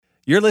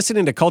You're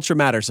listening to Culture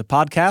Matters, a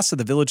podcast of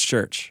the Village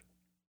Church.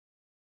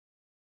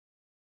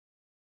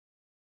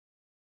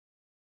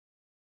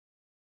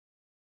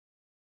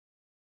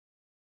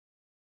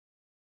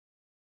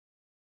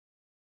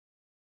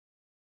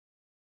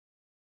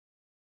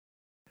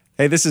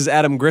 Hey, this is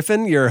Adam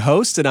Griffin, your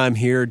host, and I'm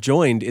here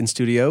joined in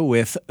studio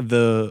with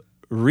the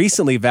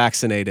recently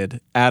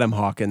vaccinated Adam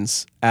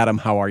Hawkins. Adam,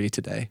 how are you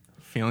today?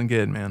 Feeling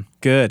good, man.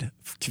 Good.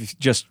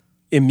 Just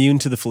immune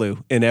to the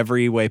flu in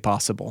every way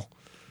possible.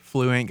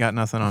 Flu ain't got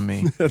nothing on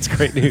me. That's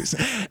great news.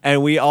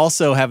 And we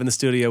also have in the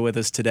studio with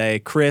us today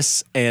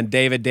Chris and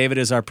David. David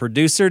is our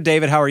producer.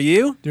 David, how are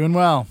you? Doing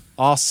well.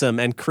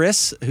 Awesome. And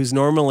Chris, who's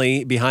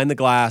normally behind the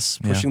glass,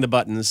 pushing the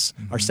buttons,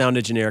 our sound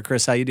engineer.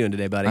 Chris, how you doing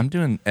today, buddy? I'm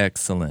doing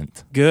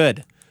excellent.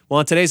 Good. Well,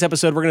 on today's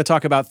episode, we're going to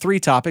talk about three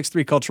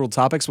cultural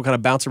topics. We'll kind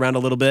of bounce around a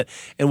little bit,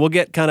 and we'll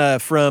get kind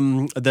of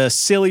from the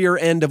sillier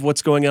end of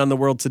what's going on in the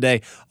world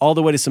today all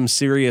the way to some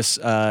serious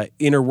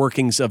inner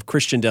workings of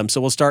Christendom.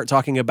 So we'll start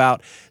talking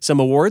about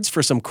some awards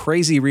for some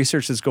crazy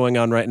research that's going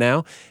on right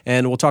now,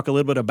 and we'll talk a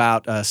little bit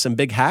about some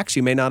big hacks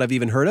you may not have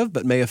even heard of,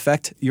 but may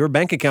affect your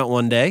bank account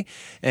one day,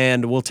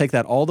 and we'll take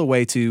that all the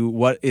way to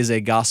what is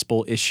a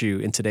gospel issue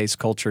in today's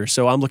culture.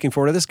 So I'm looking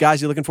forward to this. Guys,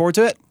 you looking forward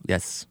to it?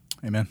 Yes.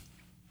 Amen.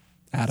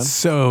 Adam?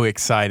 So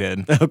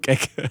excited. Okay,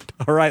 good.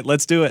 All right,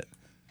 let's do it.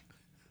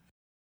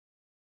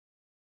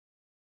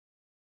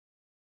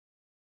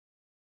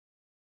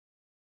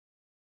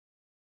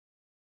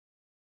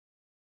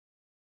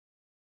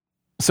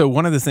 So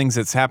one of the things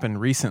that's happened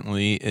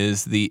recently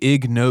is the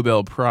Ig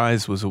Nobel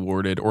Prize was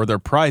awarded, or their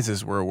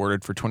prizes were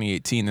awarded for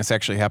 2018. This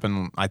actually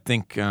happened, I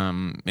think,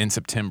 in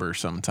September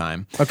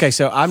sometime. Okay,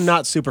 so I'm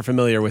not super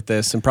familiar with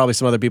this, and probably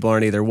some other people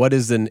aren't either. What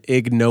is an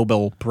Ig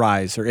Nobel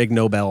Prize or Ig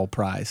Nobel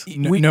Prize?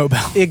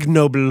 Nobel. Ig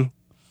Nobel.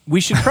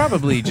 We should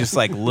probably just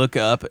look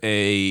up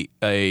a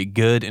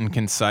good and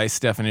concise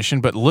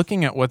definition, but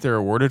looking at what they're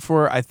awarded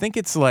for, I think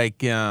it's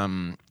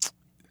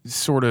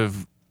sort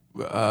of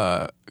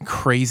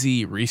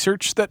crazy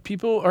research that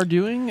people are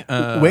doing.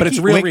 But it's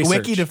real research.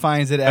 Wiki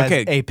defines it as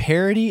Okay. a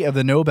parody of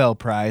the Nobel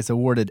Prize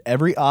awarded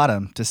every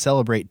autumn to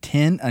celebrate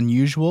 10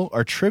 unusual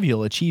or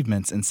trivial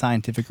achievements in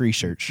scientific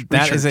research.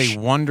 That is a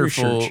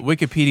wonderful...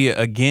 Wikipedia,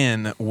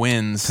 again,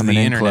 wins Coming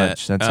the in internet.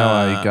 clutch. That's how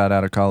I got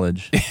out of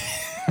college.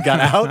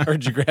 Got out or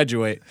did you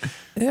graduate?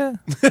 Yeah.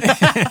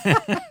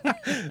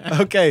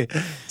 Okay,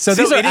 so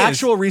these are it is.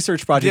 actual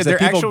research projects Yeah, that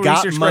they're people actual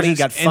got research money,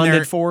 projects, got and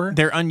funded for.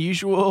 They're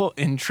unusual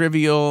and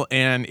trivial,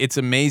 and it's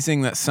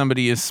amazing that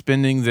somebody is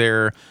spending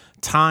their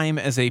time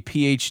as a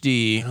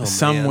PhD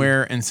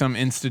somewhere in some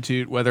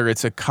institute, whether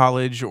it's a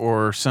college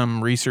or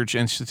some research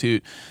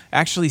institute,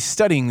 actually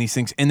studying these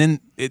things. And then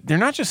they're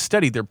not just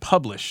studied, they're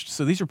published.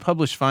 So these are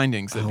published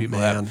findings that people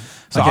man.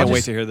 have. So I can't I'll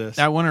wait to hear this.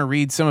 I want to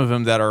read some of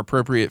them that are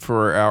appropriate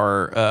for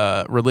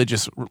our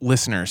religious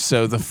listeners.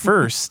 So the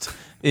first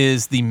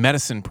is the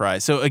Medicine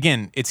Prize. So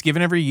again, it's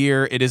given every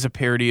year. It is a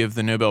parody of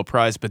the Nobel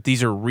Prize, but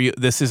these are real.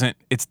 This isn't.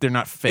 They're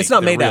not fake. It's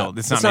not They're made real. up.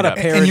 It's It's not not made a up.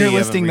 parody. And you're of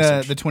listing the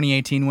research.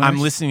 2018 winners? I'm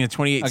listing the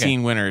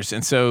 2018 winners,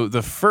 and so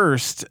the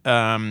first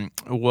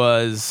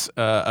was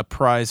a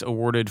prize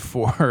awarded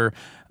for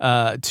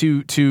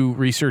two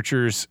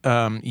researchers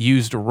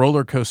used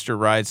roller coaster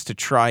rides to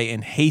try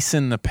and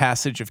hasten the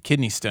passage of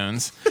kidney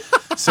stones.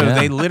 So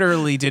they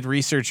literally did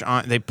research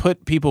on. They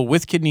put people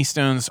with kidney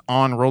stones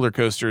on roller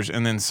coasters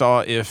and then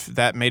saw if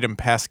that made them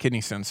pass kidney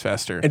stones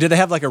faster. And do they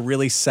have like a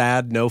really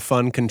sad, no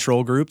fun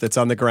control group that's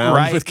on the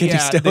ground with kidney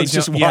stones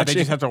just watching? Yeah, they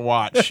just have to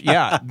watch.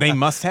 Yeah, they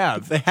must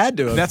have. They had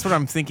to have. That's what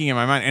I'm thinking in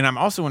my mind. And I'm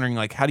also wondering,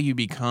 how do you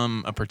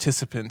become a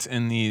participant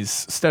in these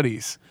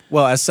studies?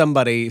 Well, as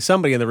somebody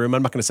in the room,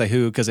 I'm not going to say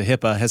who because of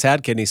HIPAA, has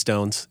had kidney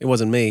stones. It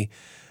wasn't me.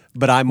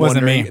 But I'm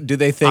Wasn't wondering, me. do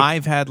they think...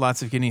 I've had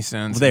lots of kidney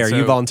stones. There, and so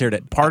you volunteered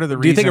it. Part of the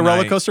Do you think a reason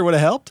roller coaster would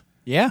have helped?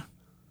 Yeah.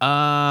 Did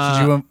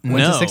Did you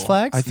went to Six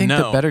Flags? I think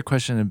No. the better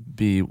question would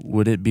be,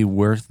 would it be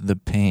worth the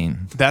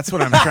pain? That's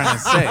what I'm trying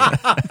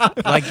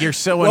to say. You're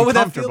so What would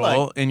that feel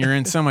uncomfortable like? and you're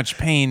in so much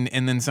pain,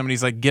 and then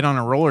somebody's like, get on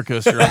a roller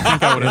coaster. I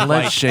think I would have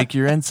Let's shake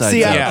your insides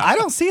See, out. Yeah. I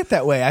don't see it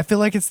that way. I feel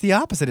like it's the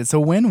opposite. It's a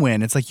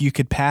win-win. It's like you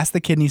could pass the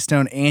kidney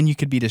stone and you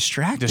could be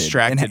distracted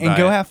and by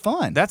go it. have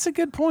fun. That's a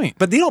good point.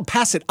 But they don't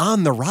pass it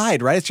on the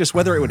ride, right? It's just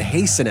whether it would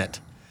hasten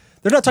it.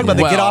 They're not talking about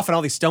they get Well- off and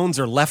all these stones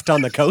are left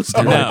on the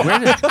coaster. No.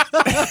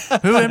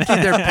 Who emptied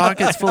their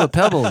pockets full of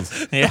pebbles?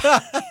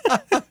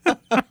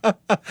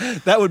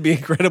 That would be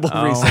incredible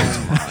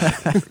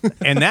research.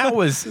 And that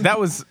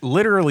was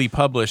literally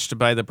published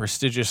by the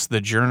prestigious The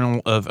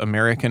Journal of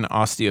American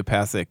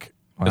Osteopathic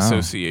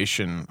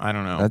Association. I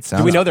don't know. That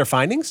sounds. Do we know their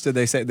findings? Did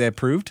they say they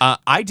approved?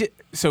 I did.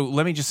 So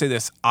let me just say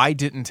this: I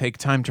didn't take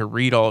time to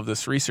read all of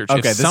this research. Okay,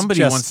 if this is somebody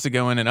just- wants to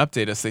go in and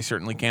update us, they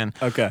certainly can.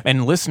 Okay.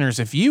 And listeners,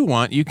 if you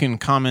want, you can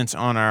comment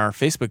on our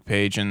Facebook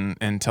page and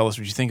tell us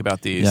what you think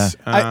about these.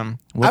 Yeah.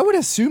 I would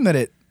assume that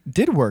it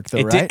did work, though,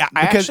 It right? did-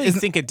 I actually isn't-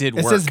 think it did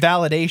It work. says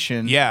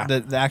validation. Yeah.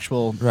 The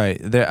actual... Right.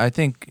 There, I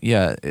think,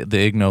 the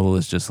Ig Nobel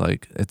is just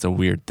it's a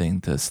weird thing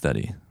to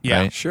study. Yeah,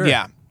 Right? Sure.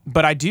 Yeah,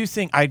 but I do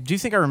think I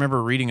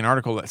remember reading an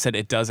article that said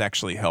it does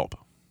actually help.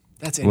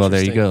 That's interesting. Well,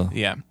 there you go.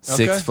 Yeah.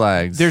 Six Okay.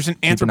 Flags. There's an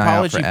Keep an eye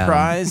out for anthropology Adam.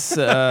 prize.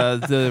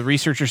 The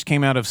researchers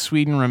came out of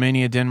Sweden,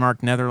 Romania,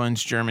 Denmark,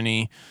 Netherlands,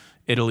 Germany,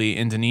 Italy,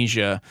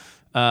 Indonesia.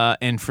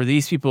 And for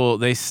these people,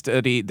 they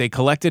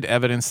collected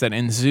evidence that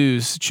in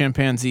zoos,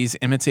 chimpanzees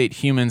imitate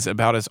humans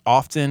about as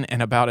often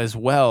and about as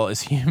well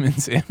as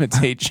humans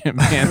imitate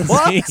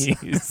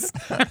chimpanzees.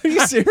 Are you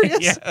serious?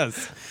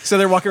 Yes. So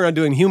they're walking around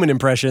doing human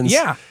impressions.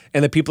 Yeah.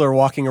 And the people are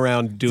walking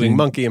around doing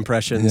monkey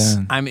impressions.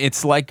 Yeah.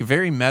 It's like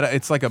very meta.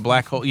 It's like a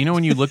black hole. You know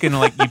when you look in,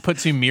 like, you put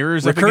two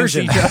mirrors up against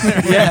Recursion. each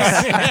other?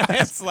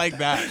 Yes. It's like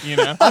that, you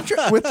know?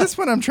 With this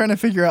one, I'm trying to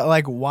figure out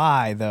like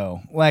why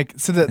though. Like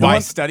so the Why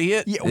one, study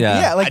it?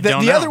 yeah, like I the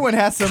don't know. other one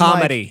has some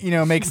Comedy.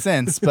 like, makes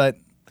sense, but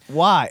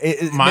why?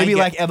 Maybe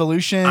like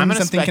evolution, I'm gonna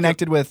something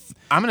connected with.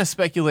 I'm going to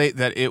speculate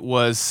that it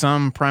was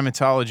some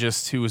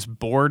primatologist who was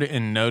bored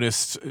and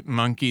noticed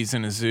monkeys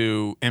in a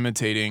zoo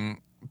imitating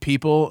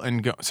people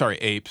and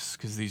apes,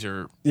 because these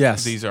are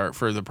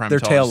for the primatologists They're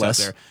tailless. out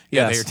there.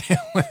 Yeah, Yes. they're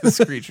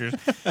tailless creatures.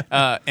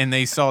 And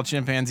they saw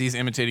chimpanzees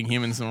imitating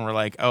humans and were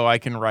like, "Oh, I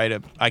can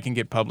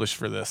get published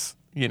for this."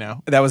 You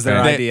know, That was their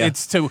idea.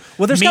 It's to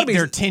Well, there's meet gotta be-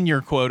 their tenure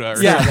quota or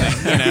Yeah.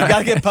 something. You know? You got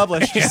to get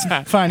published.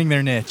 Finding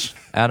their niche.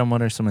 Adam,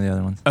 what are some of the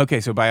other ones?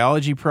 Okay, so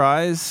biology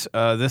prize.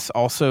 This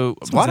also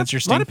a lot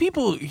interesting. of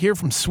people here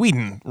from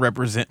Sweden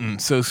representing.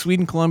 So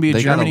Sweden, Colombia,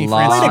 They Germany, got a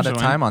France, lot and of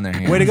Germany. time on their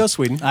hands. Way to go,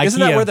 Sweden. Isn't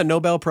that IKEA. where the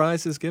Nobel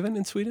Prize is given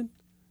in Sweden?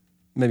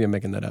 Maybe I'm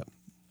making that up.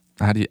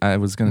 I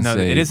was going to No,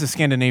 say it is a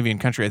Scandinavian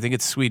country. I think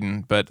it's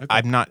Sweden, but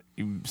I'm not.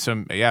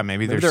 So yeah, maybe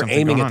Maybe there's they're something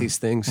aiming going at on. these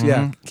things. Mhm.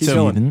 Yeah. Keep So-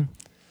 going. Sweden.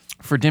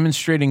 For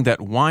demonstrating that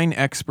wine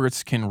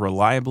experts can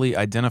reliably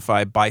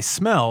identify by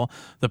smell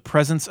the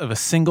presence of a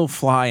single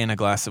fly in a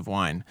glass of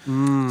wine.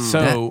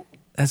 So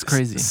That's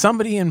crazy.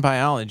 somebody in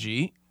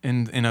biology,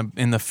 in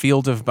the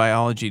field of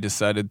biology,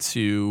 decided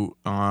to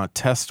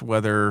test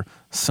whether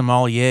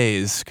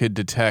sommeliers could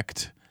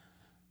detect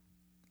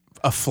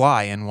a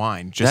fly in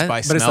wine just That- by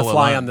But smell is the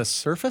fly alone. on the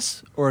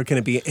surface, or can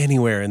it be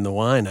anywhere in the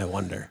wine? I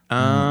wonder.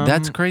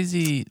 That's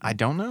crazy. I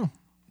don't know.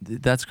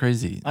 That's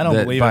crazy. I don't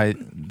that believe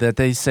it. That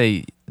they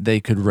say they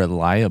could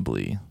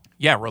reliably,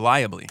 Yeah,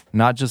 reliably.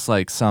 not just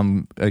like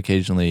some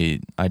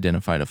occasionally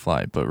identified a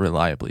fly, but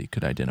reliably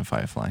could identify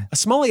a fly. A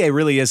sommelier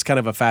really is kind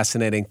of a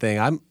fascinating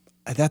thing.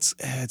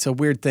 It's a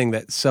weird thing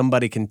that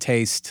somebody can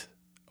taste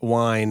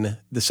wine.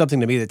 There's something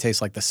to me that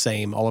tastes like the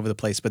same all over the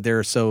place, but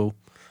their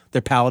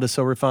palate is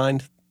so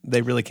refined.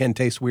 They really can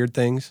taste weird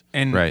things.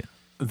 And Right.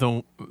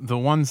 the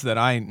ones that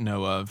I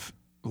know of,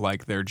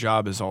 like, their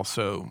job is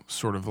also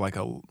sort of like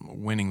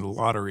winning the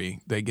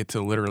lottery. They get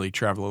to literally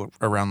travel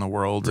around the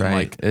world and Right.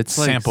 like It's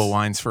like sample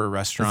wines for a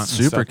restaurant. It's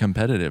and super stuff.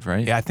 competitive,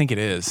 right? Yeah, I think it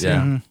is.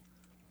 Yeah.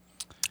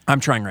 I'm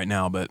trying right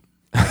now, but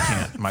I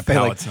can't. My They,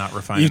 like, palate's not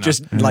refined You enough.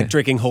 just like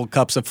drinking whole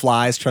cups of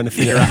flies, trying to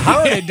figure out how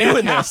are they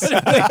doing this.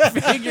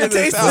 figure It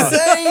tastes the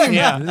same.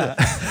 Yeah.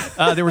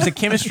 There was a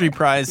chemistry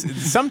prize.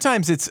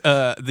 Sometimes it's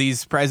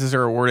these prizes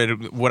are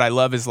awarded. What I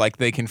love is like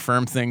they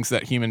confirm things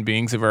that human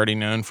beings have already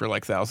known for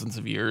like thousands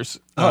of years.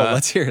 Oh,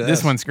 let's hear this.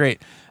 This one's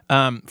great.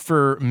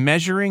 For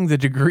measuring the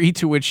degree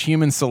to which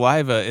human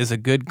saliva is a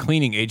good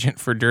cleaning agent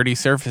for dirty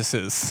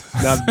surfaces.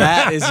 Now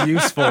that is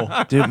useful.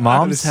 Dude,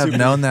 moms have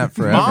known that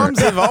forever. Moms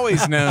have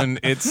always known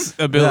its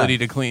ability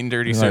to clean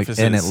dirty Like, surfaces.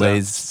 and it so-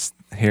 lays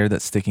hair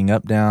that's sticking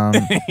up down.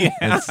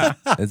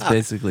 It's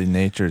basically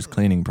nature's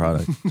cleaning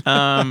product.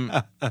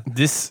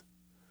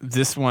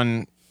 This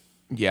one,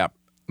 yeah,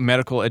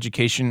 medical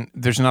education.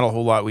 There's not a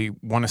whole lot we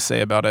want to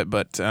say about it,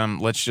 but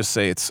let's just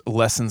say it's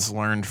lessons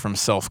learned from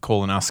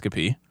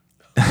self-colonoscopy.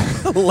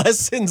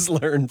 Lessons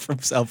learned from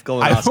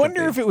self-colonoscopy. I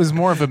wonder if it was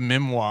more of a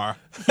memoir,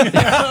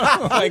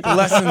 like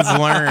lessons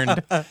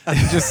learned,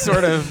 just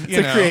sort of.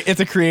 It's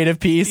a creative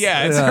piece.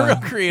 Yeah, it's a real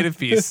creative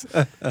piece.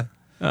 Interesting.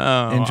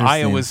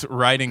 Iowa's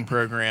writing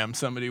program.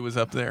 Somebody was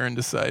up there and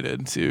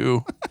decided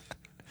to.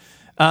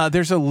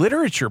 There's a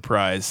literature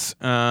prize.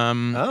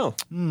 Oh.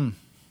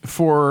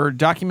 For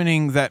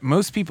documenting that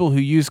most people who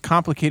use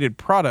complicated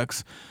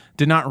products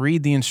did not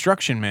read the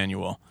instruction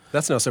manual.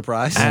 That's no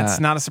surprise.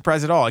 That's not a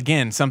surprise at all.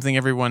 Again, something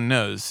everyone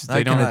knows. They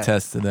I can don't.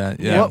 attest to that.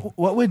 Yeah.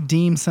 What would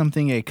deem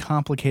something a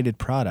complicated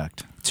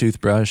product?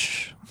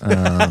 Toothbrush.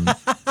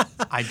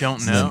 I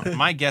don't know.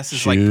 My guess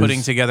is like Shoes.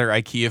 putting together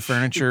IKEA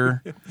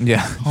furniture, yeah,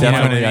 know definitely.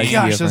 what I mean? IKEA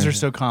Gosh, those are furniture.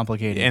 so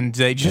complicated. and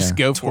they just Yeah.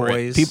 go for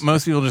Toys. it.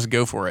 Most people just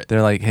go for it.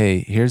 They're like, hey,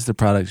 here's the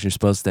products you're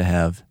supposed to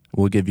have.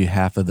 We'll give you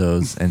half of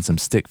those and some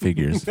stick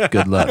figures.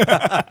 Good luck.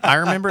 I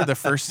remember the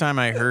first time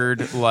I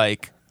heard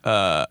like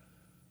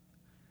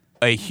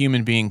a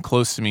human being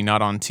close to me,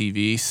 not on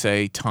TV,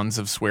 say tons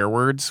of swear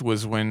words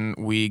was when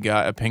we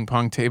got a ping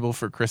pong table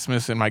for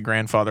Christmas and my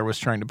grandfather was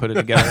trying to put it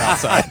together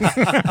outside.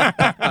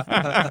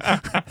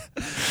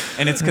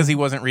 And it's because he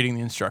wasn't reading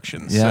the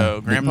instructions. Yeah.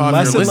 So, Grandpa, if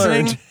Lesson you're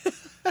listening,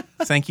 learned.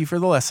 thank you for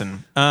the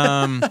lesson.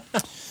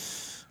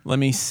 Let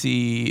me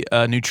see.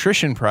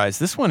 Nutrition prize.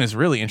 This one is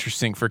really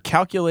interesting for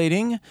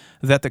calculating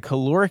that the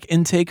caloric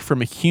intake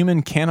from a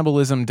human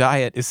cannibalism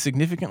diet is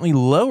significantly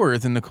lower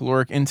than the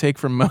caloric intake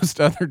from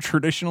most other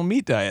traditional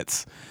meat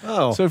diets.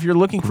 Oh. So if you're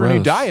looking for a new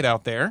Gross. diet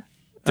out there,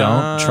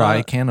 Don't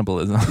try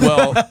cannibalism.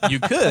 Well, you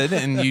could,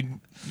 and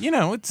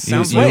it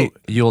sounds weight.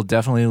 You'll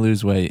definitely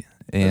lose weight.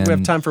 And we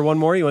have time for one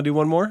more. You want to do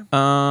one more?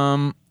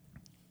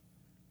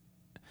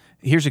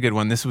 Here's a good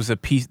one. This was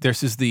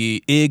This is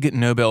the Ig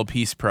Nobel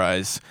Peace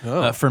Prize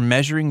for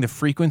measuring the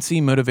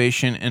frequency,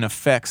 motivation, and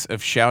effects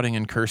of shouting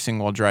and cursing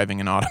while driving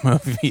an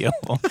automobile.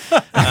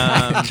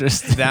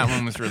 That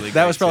one was really.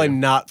 That was probably too.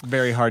 not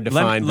very hard to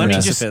find. Let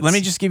participants. me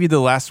just give you the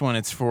last one.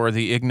 It's for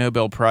the Ig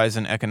Nobel Prize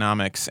in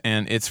Economics,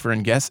 and it's for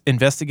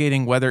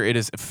investigating whether it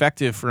is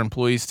effective for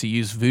employees to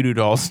use voodoo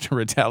dolls to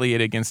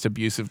retaliate against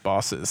abusive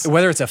bosses.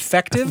 Whether it's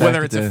effective.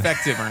 Whether it's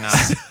effective or not.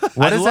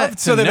 What I'd is love that?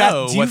 to So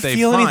know do you what they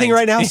feel anything find.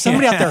 right now?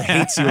 Somebody out there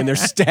hates you and they're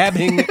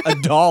stabbing a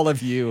doll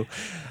of you.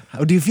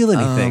 Oh, do you feel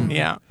anything?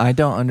 Yeah. I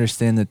don't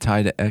understand the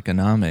tie to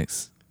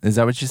economics. Is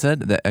that what you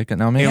said? The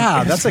economics?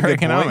 Yeah, that's a good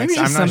point. Economics. Maybe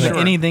I'm just not some sure.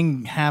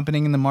 anything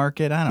happening in the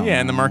market. I don't know.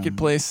 Yeah, in the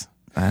marketplace.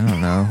 I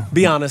don't know.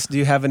 Be honest. Do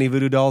you have any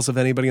voodoo dolls of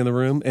anybody in the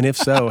room? And if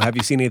so, have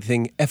you seen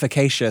anything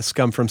efficacious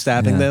come from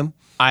stabbing them?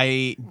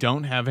 I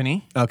don't have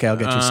any. Okay, I'll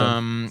get you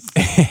some.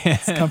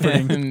 It's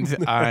comforting.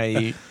 And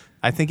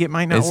I think it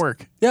might not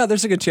work. Yeah,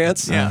 there's a good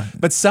chance. Yeah.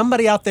 But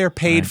somebody out there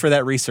paid for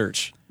that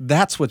research.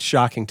 That's what's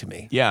shocking to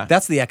me. Yeah.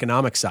 That's the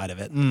economic side of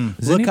it.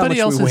 Does Look how much anybody we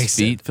else's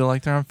wasted. feet feel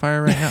like they're on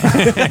fire right now?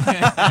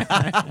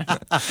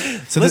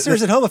 So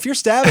Listeners at home, if you're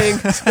stabbing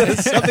something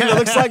that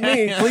looks like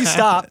me, please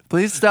stop.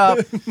 Please stop.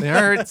 It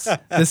hurts.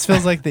 this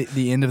feels like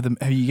the end of the.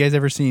 Have you guys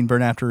ever seen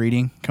Burn After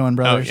Reading? Coen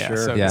Brothers. yeah, Sure.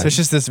 so Yeah. So it's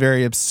just this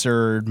very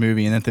absurd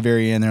movie, and at the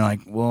very end, they're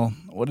like, "Well,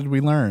 what did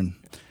we learn?"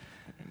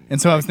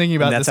 And so I was thinking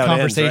about And this that's how it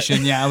ends, right?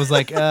 conversation. Yeah, I was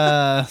like,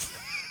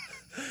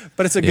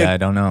 But it's a good. Yeah, I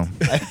don't know.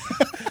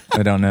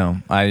 I don't know.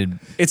 It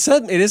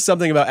is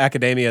something about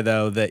academia,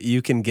 though, that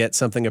you can get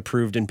something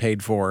approved and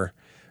paid for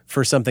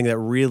something that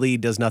really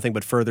does nothing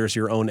but furthers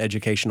your own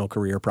educational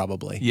career,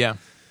 probably. Yeah.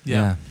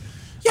 Yeah.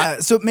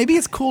 so maybe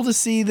it's cool to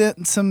see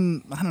that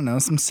some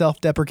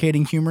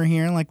self-deprecating humor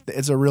here. Like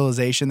it's a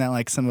realization that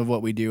like some of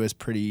what we do is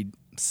pretty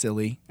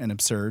silly and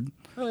absurd.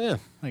 Oh, yeah.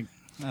 Like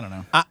I don't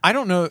know. I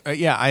don't know.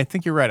 Yeah, I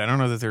think you're right. I don't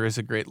know that there is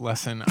a great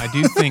lesson. I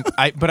do think,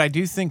 but I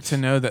do think to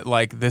know that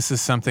like this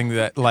is something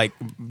that like,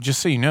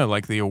 just so you know,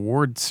 like the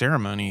award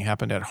ceremony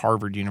happened at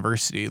Harvard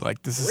University.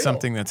 Like this is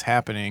something that's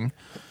happening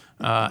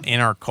in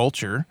our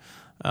culture.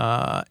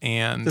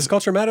 And Does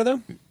culture matter,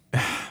 though?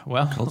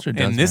 well, Culture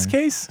does in this matter.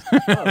 case,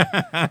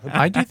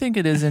 I do think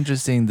it is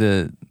interesting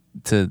to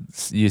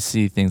you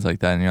see things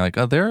like that and you're like,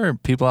 oh, there are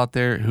people out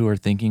there who are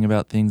thinking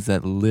about things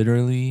that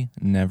literally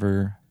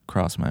never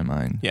cross my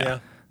mind. yeah.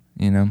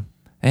 You know?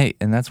 Hey,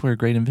 and that's where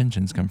great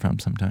inventions come from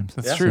sometimes.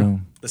 That's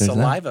true. The there's that.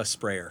 saliva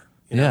sprayer.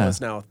 You know, Yeah.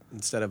 is now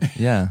instead of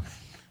Yeah.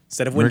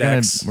 We're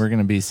Windex.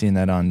 gonna be seeing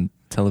that on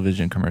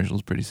television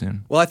commercials pretty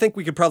soon. Well, I think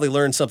we could probably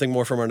learn something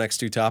more from our next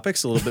two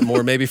topics, a little bit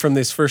more maybe from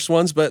these first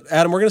ones. But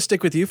Adam, we're going to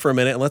stick with you for a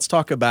minute and let's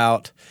talk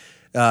about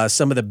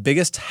some of the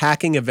biggest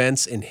hacking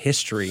events in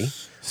history, which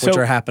So-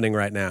 are happening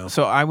right now.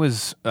 So I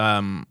was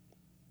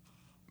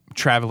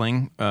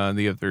traveling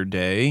the other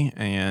day,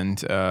 and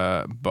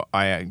but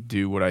I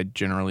do what I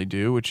generally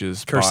do, which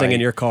is Cursing buy-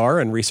 in your car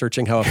and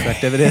researching how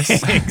effective it is.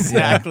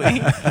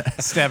 exactly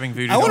stabbing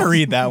voodoo. I want to dolls.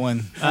 read that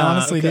one. I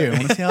honestly do. I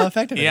want to see how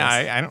effective it is.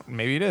 Yeah, I don't.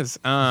 Maybe it is.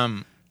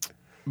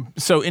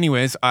 So,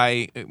 anyways,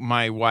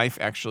 my wife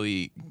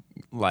actually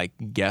like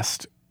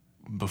guessed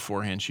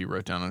beforehand. She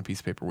wrote down on a piece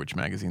of paper which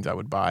magazines I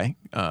would buy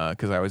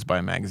because I always buy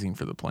a magazine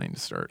for the plane to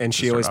start. And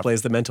she always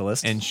plays The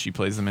Mentalist. And she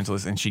plays The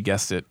Mentalist, and she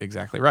guessed it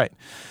exactly right.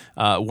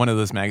 One of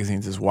those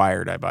magazines is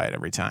Wired. I buy it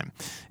every time.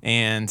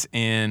 And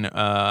in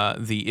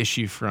the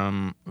issue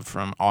from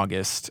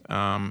August,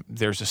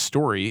 there's a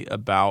story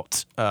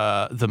about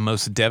the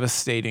most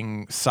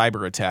devastating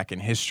cyber attack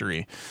in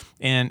history.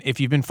 And if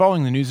you've been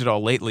following the news at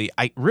all lately,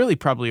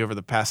 probably over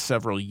the past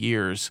several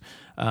years,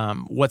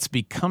 what's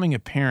becoming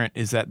apparent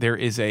is that there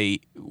is a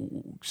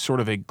sort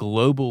of a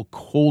global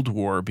Cold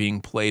War being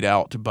played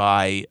out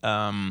by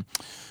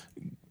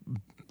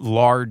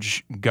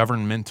large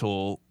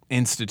governmental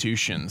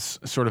institutions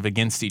sort of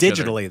against each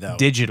Digitally, other. though.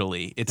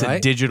 Digitally. It's a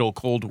Right? digital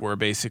Cold War,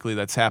 basically,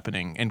 that's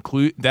happening.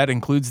 That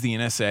includes the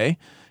NSA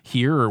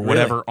here or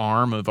whatever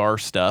arm of our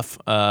stuff.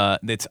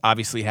 That's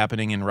obviously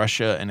happening in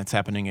Russia and it's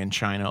happening in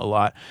China a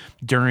lot.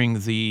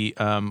 During the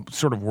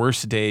sort of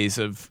worst days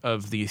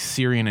of the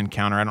Syrian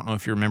encounter, I don't know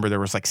if you remember, there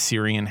was like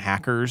Syrian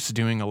hackers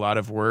doing a lot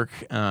of work,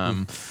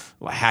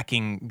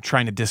 hacking,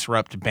 trying to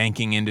disrupt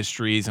banking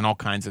industries and all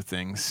kinds of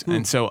things.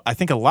 And so I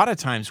think a lot of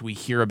times we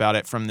hear about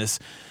it from this,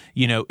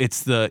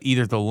 it's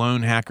either the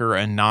lone hacker,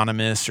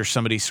 anonymous, or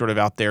somebody sort of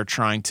out there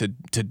trying to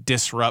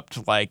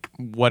disrupt like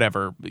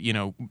whatever,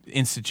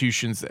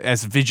 institutions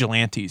as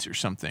vigilantes or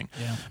something.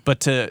 Yeah.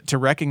 But to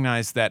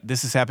recognize that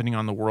this is happening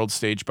on the world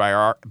stage by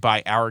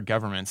our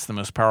governments, the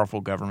most powerful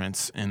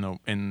governments in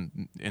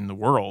the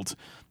world,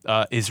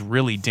 is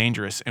really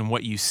dangerous. And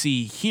what you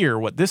see here,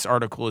 what this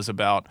article is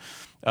about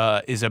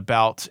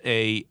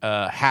a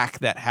hack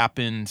that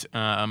happened.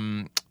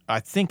 I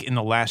think in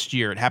the last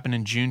year. It happened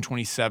in June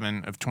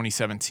 27 of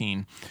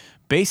 2017.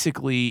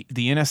 Basically,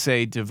 the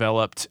NSA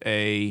developed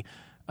a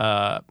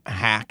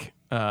hack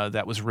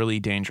that was really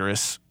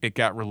dangerous. It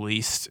got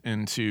released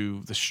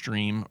into the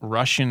stream.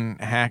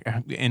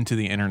 Into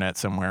the internet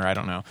somewhere. I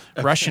don't know.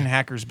 Russian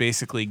hackers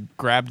basically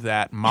grabbed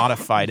that,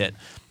 modified it,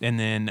 and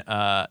then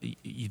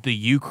the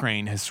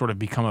Ukraine has sort of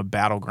become a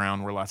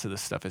battleground where lots of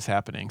this stuff is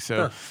happening.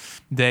 So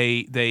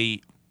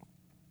they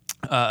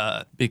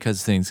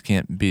because things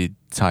can't be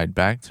tied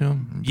back to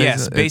them?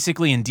 Yes,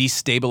 basically in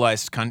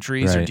destabilized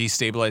countries or Right.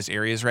 destabilized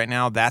areas right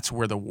now, that's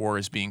where the war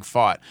is being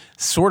fought.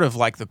 Sort of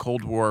like the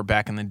Cold War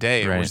back in the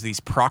day. It Right. was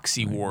these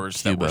proxy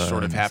wars that were Cuba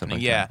sort of and stuff happening.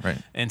 like Yeah. that. Right.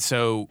 And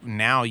so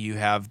now you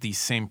have these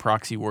same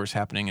proxy wars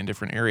happening in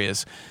different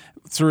areas.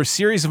 Through a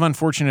series of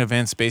unfortunate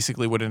events,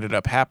 basically what ended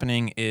up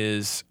happening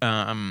is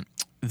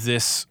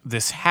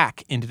this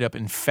hack ended up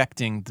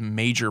infecting the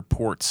major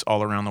ports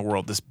all around the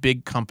world. This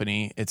big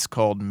company, it's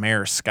called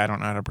Maersk. I don't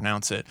know how to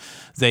pronounce it.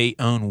 They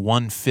own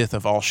 1/5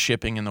 of all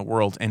shipping in the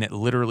world, and it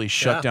literally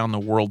shut down the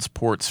world's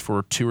ports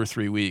for 2 or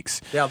 3 weeks.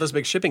 Yeah, those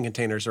big shipping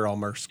containers are all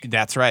Maersk.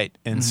 That's right.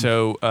 And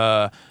so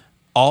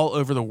all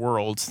over the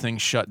world,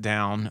 things shut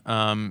down.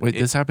 Wait,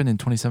 this happened in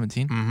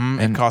 2017?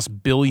 It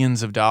cost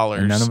billions of dollars.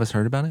 And none of us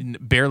heard about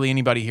it? Barely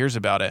anybody hears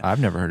about it. I've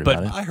never heard But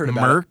about it. I heard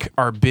about Merck,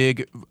 our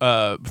big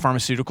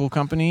pharmaceutical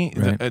company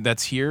Right.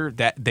 that's here,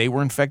 that they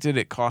were infected.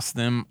 It cost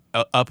them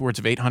upwards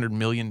of $800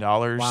 million.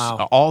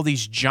 Wow. All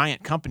these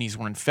giant companies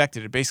were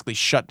infected. It basically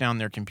shut down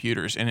their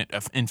computers, and it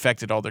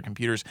infected all their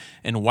computers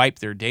and wiped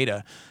their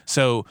data.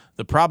 So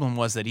the problem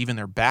was that even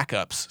their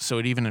backups, so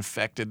it even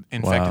infected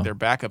Wow. their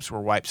backups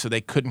were wiped. So they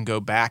couldn't go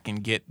back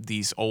and get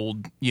these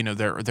old,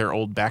 their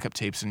old backup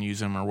tapes and use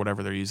them or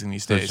whatever they're using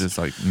these So days. it's just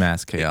like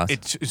mass chaos.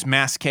 It's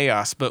mass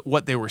chaos. But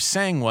what they were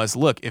saying was,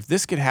 look, if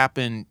this could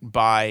happen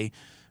by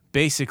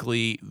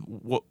basically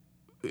what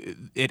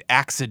it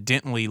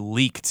accidentally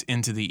leaked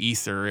into the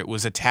ether, it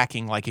was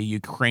attacking like a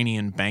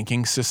Ukrainian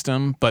banking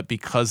system, but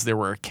because there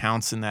were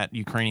accounts in that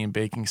Ukrainian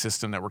banking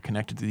system that were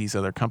connected to these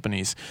other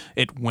companies,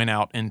 it went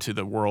out into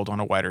the world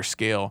on a wider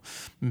scale.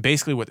 And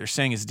basically what they're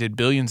saying is it did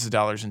billions of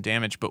dollars in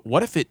damage, but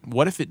what if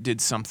it did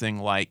something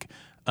like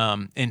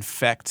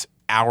infect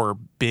our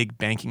big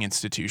banking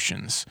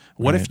institutions?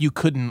 What if you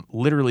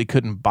literally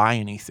couldn't buy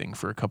anything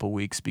for a couple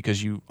weeks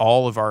because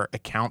all of our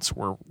accounts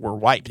were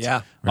wiped?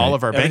 Yeah. All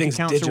of our bank Everything's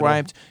accounts digital. are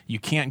wiped. You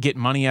can't get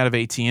money out of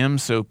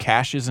ATMs, so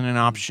cash isn't an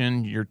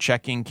option. Your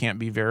checking can't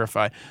be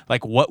verified.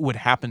 Like, what would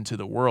happen to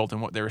the world?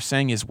 And what they were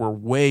saying is we're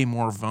way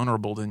more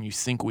vulnerable than you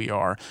think we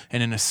are.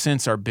 And in a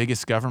sense, our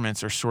biggest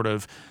governments are sort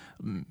of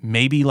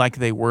maybe like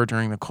they were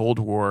during the Cold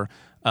War,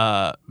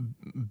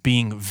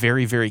 being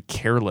very, very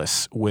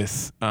careless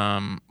with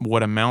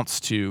what amounts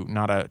to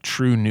not a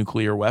true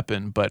nuclear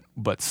weapon, but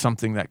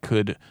something that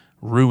could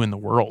ruin the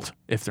world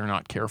if they're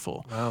not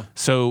careful. Wow.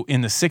 So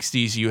in the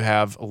 60s, you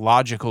have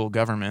logical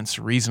governments,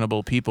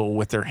 reasonable people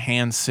with their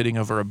hands sitting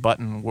over a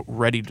button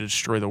ready to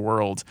destroy the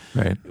world.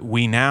 Right.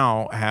 We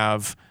now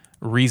have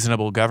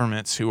reasonable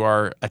governments who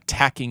are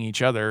attacking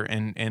each other,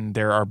 and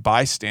there are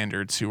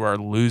bystanders who are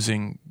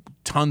losing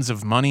tons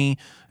of money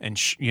and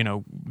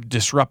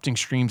disrupting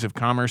streams of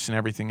commerce and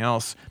everything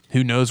else.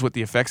 Who knows what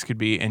the effects could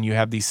be? And you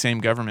have these same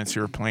governments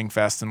who are playing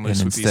fast and loose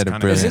And with these instead of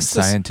kind brilliant Is this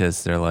the-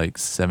 scientists, they're like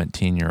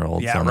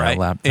 17-year-olds Yeah, on right. their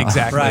laptop.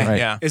 Exactly. Right.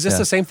 Yeah. Is this Yeah.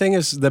 the same thing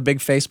as the big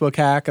Facebook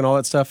hack and all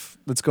that stuff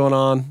that's going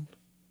on?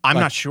 I'm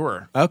not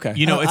sure. Okay.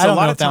 You know, it's I don't a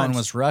lot know of if that one times.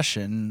 was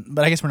Russian,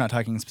 but I guess we're not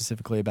talking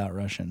specifically about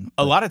Russian.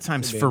 A lot of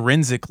times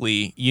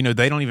forensically,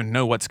 they don't even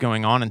know what's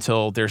going on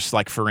until there's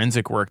like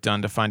forensic work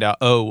done to find out,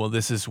 oh, well,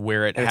 this is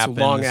where it And it's happened.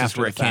 long This is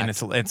after where the it came.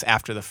 fact. It's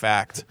after the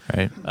fact.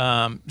 Right.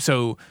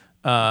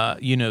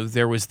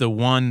 There was the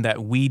one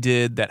that we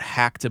did that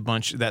hacked a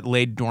bunch, that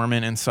laid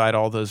dormant inside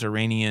all those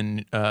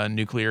Iranian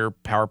nuclear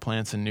power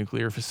plants and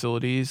nuclear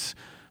facilities.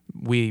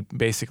 We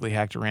basically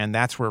hacked Iran.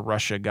 That's where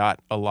Russia got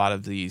a lot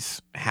of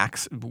these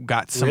hacks,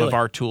 got some of Really?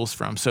 our tools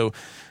from. So,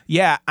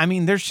 yeah, I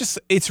mean,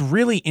 it's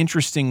really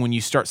interesting when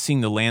you start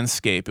seeing the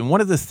landscape. And one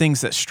of the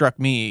things that struck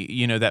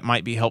me, that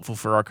might be helpful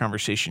for our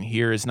conversation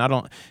here is not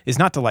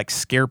to like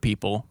scare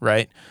people,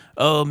 right?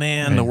 Oh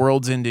man, the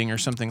world's ending or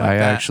something like I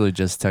that. actually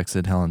just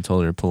texted Helen,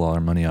 told her to pull all our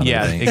money out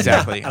Yeah, of the bank.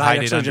 exactly. And I Hide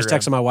it actually under just a-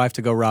 texted my wife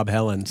to go rob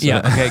Helen. So. Yeah.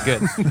 Okay.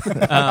 Good.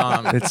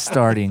 It's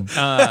starting.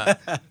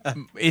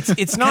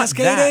 It's not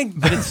Cascading. that,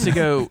 but it's to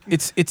go.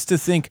 It's to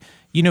think.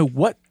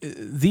 What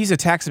these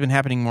attacks have been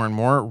happening more and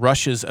more.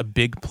 Russia's a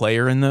big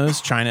player in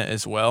those. China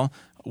as well.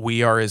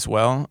 We are as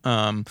well.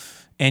 And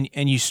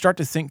you start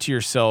to think to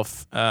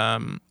yourself,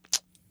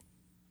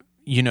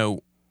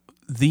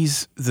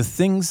 the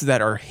things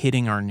that are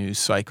hitting our news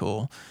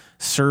cycle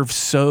serve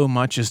so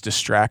much as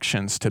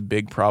distractions to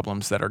big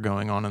problems that are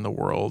going on in the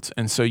world.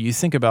 And so you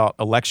think about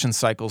election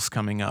cycles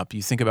coming up,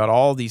 you think about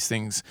all these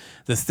things.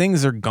 The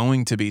things they're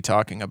going to be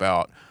talking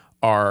about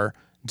are,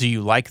 do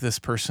you like this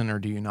person or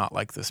do you not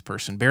like this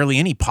person? Barely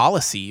any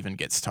policy even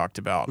gets talked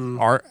about.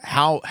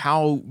 How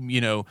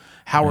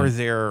are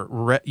their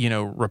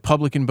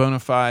Republican bona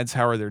fides?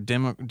 How are their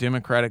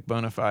Democratic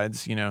bona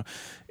fides?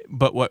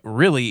 what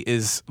really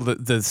is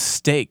the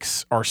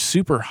stakes are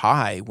super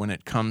high when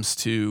it comes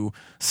to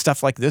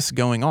stuff like this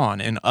going on,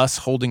 and us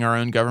holding our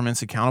own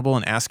governments accountable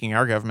and asking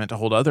our government to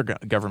hold other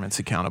governments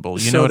accountable.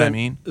 You know what I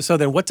mean? So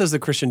then what does the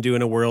Christian do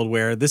in a world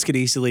where this could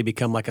easily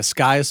become like a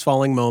sky is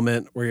falling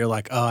moment where you're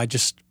like, oh,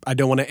 I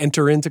don't want to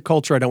enter into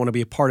culture. I don't want to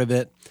be a part of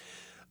it.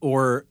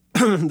 Or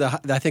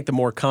I think the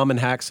more common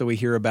hacks that we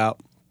hear about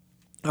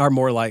are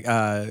more like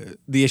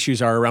the issues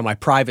are around my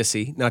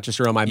privacy, not just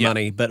around my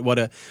money. But what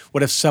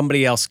if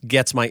somebody else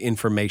gets my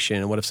information?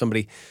 And what if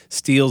somebody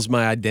steals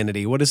my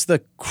identity? What does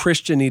the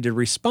Christian need to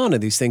respond to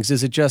these things?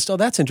 Is it just, oh,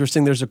 that's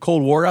interesting, there's a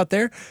Cold War out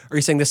there? Or are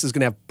you saying this is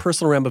going to have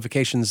personal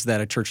ramifications that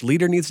a church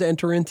leader needs to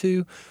enter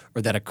into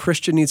or that a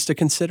Christian needs to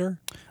consider?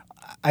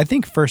 I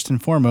think first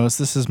and foremost,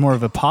 this is more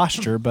of a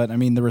posture, but I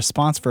mean, the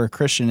response for a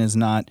Christian is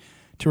not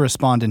to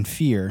respond in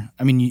fear.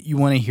 I mean, you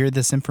want to hear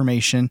this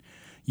information,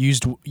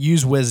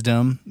 use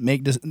wisdom,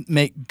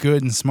 make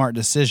good and smart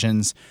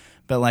decisions.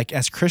 But like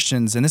as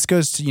Christians, and this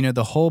goes to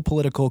the whole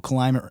political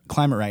climate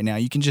right now,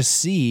 you can just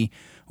see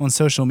on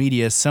social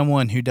media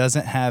someone who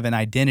doesn't have an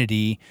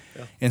identity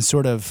and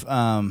sort of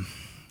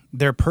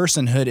their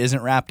personhood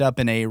isn't wrapped up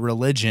in a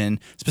religion,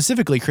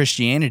 specifically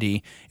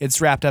Christianity.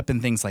 It's wrapped up in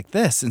things like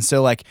this, and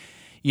so like.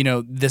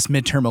 This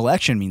midterm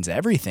election means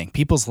everything.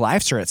 People's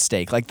lives are at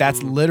stake. Like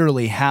that's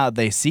literally how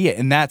they see it.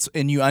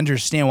 And you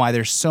understand why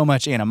there's so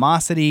much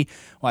animosity,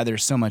 why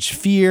there's so much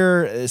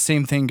fear.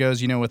 Same thing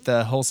goes, with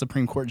the whole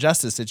Supreme Court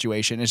justice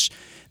situation.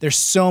 There's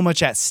so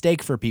much at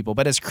stake for people.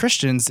 But as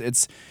Christians,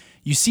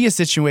 you see a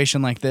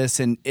situation like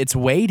this and it's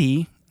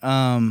weighty.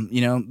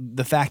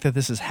 The fact that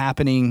this is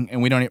happening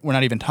and we're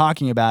not even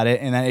talking about it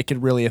and that it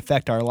could really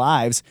affect our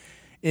lives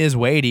is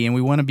weighty, and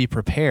we want to be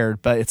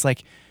prepared. But it's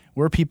like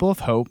we're people of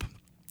hope.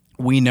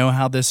 We know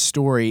how this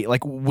story,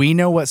 we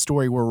know what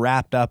story we're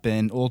wrapped up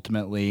in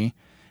ultimately,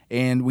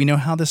 and we know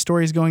how this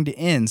story is going to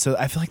end. So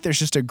I feel like there's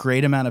just a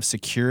great amount of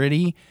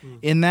security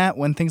in that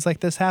when things like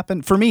this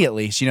happen. For me, at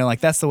least,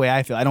 that's the way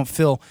I feel. I don't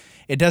feel,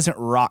 it doesn't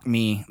rock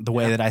me the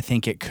way that I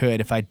think it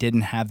could if I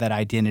didn't have that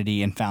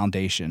identity and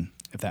foundation,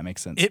 if that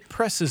makes sense. It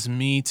presses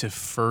me to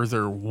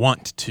further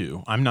want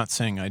to. I'm not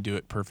saying I do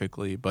it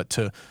perfectly, but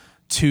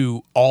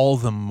to all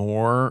the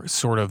more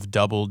sort of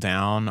double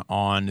down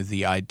on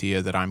the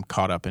idea that I'm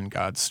caught up in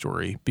God's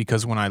story.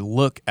 Because when I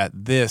look at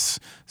this,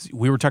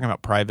 we were talking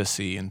about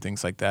privacy and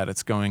things like that.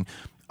 It's going,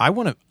 I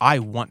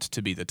want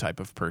to be the type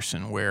of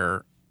person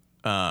where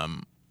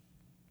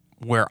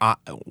I,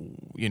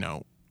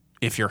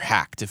 if you're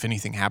hacked, if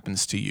anything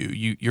happens to you,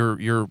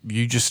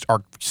 you just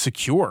are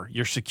secure.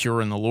 You're secure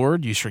in the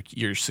Lord.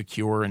 You're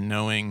secure in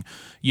knowing,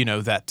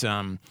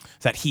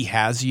 that He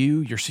has you.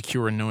 You're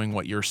secure in knowing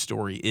what your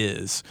story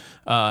is.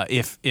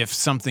 If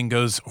something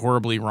goes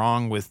horribly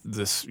wrong with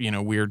this,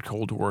 weird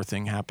Cold War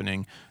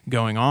thing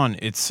going on,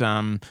 it's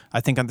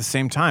I think at the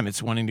same time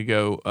it's wanting to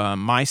go.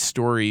 My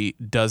story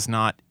does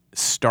not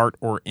start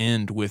or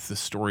end with the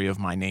story of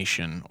my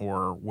nation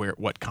or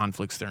what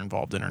conflicts they're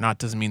involved in or not.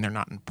 Doesn't mean they're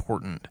not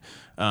important.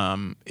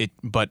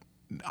 But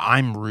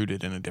I'm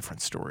rooted in a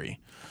different story.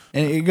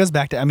 And it goes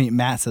back to,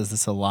 Matt says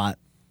this a lot,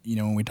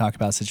 when we talk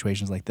about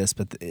situations like this,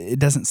 but it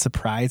doesn't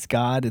surprise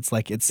God. It's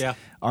like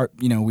our,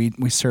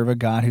 we serve a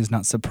God who's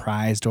not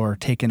surprised or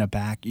taken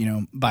aback,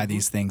 by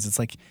these things. It's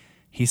like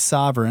He's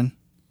sovereign,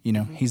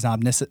 He's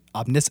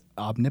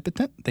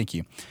omnipotent. Thank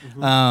you.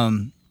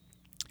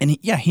 And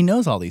he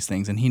knows all these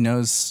things, and He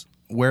knows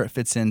where it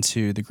fits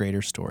into the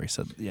greater story.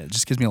 So, it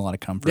just gives me a lot of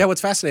comfort. Yeah, what's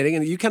fascinating,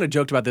 and you kind of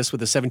joked about this with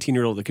the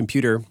 17-year-old, the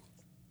computer,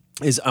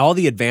 is all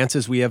the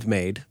advances we have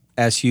made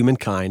as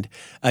humankind.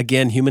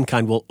 Again,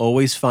 humankind will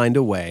always find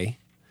a way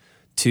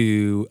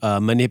to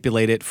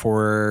manipulate it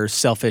for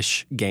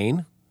selfish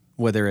gain,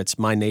 whether it's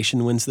my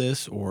nation wins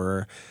this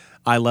or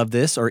I love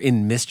this, or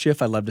in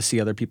mischief, I love to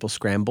see other people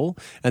scramble.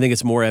 I think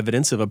it's more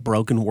evidence of a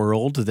broken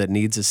world that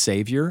needs a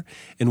savior.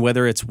 And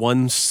whether it's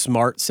one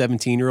smart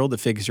 17-year-old that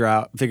figures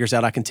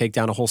out I can take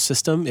down a whole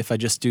system if I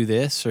just do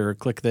this or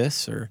click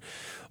this, or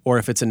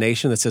if it's a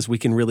nation that says we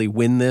can really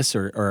win this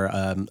or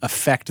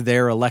affect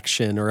their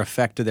election or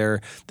affect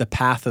the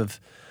path of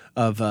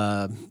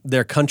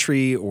their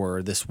country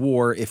or this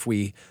war if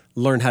we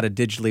learn how to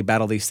digitally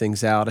battle these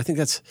things out. I think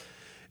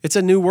it's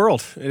a new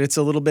world. It's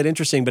a little bit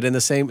interesting, but in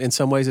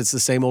some ways, it's the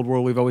same old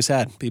world we've always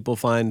had. People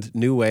find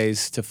new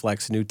ways to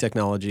flex new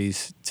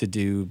technologies to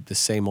do the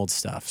same old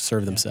stuff,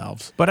 serve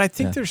themselves. But I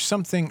think there's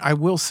something, I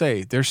will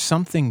say, there's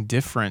something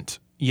different.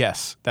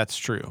 Yes, that's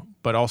true,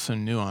 but also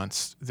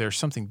nuanced. There's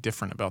something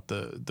different about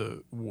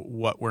the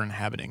what we're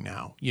inhabiting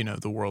now,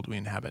 the world we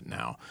inhabit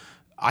now.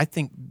 I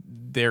think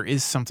there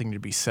is something to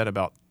be said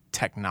about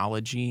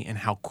technology and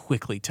how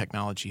quickly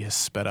technology has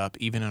sped up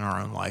even in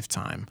our own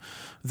lifetime,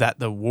 that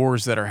the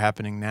wars that are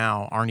happening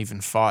now aren't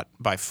even fought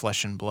by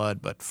flesh and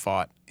blood, but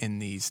fought in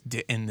this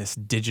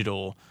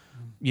digital,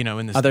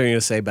 in this. I thought you were going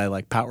to say by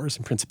like powers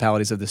and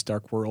principalities of this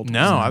dark world.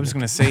 No, I was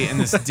going to say in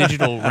this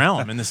digital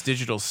realm, in this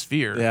digital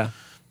sphere. Yeah.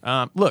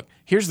 Look,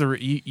 here's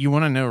you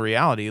want to know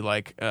reality.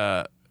 Like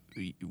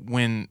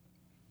when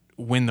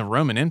the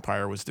Roman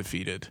Empire was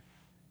defeated,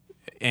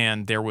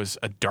 and there was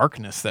a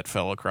darkness that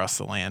fell across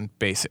the land.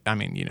 You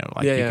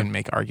can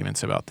make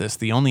arguments about this.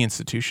 The only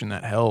institution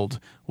that held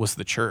was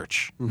the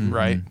church,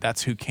 right?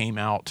 That's who came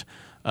out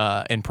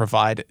and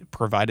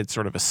provided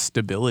sort of a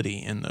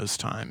stability in those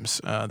times.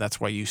 That's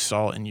why you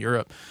saw in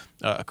Europe,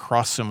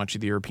 across so much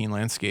of the European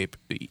landscape,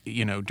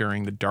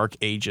 during the Dark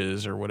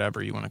Ages or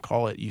whatever you want to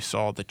call it, you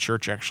saw the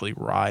church actually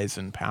rise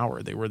in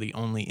power. They were the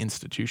only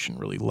institution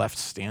really left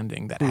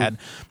standing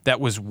that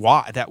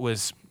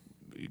was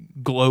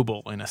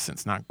global in a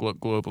sense. Not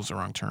global is the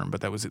wrong term,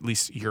 but that was at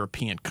least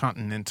European,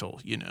 continental,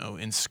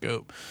 in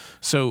scope.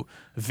 So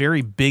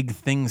very big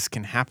things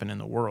can happen in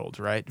the world,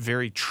 right?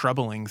 Very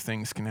troubling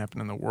things can happen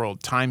in the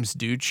world. Times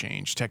do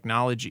change.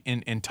 Technology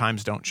and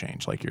times don't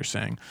change, like you're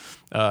saying.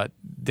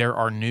 There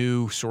are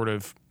new sort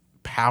of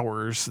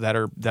powers that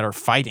are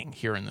fighting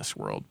here in this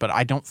world, but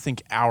I don't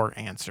think our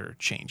answer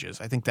changes.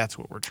 I think that's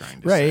what we're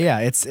trying to say. Yeah.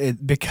 It's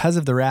because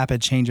of the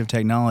rapid change of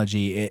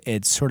technology,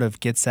 it sort of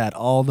gets at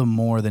all the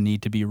more the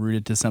need to be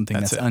rooted to something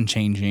that's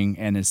unchanging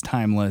and is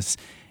timeless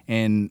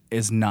and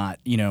is not,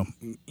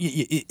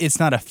 it's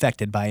not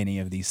affected by any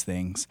of these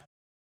things.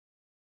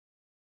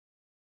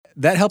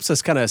 That helps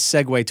us kind of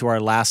segue to our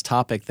last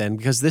topic then,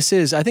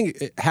 because I think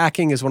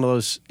hacking is one of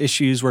those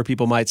issues where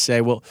people might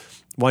say, well,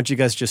 why don't you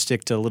guys just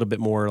stick to a little bit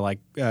more like,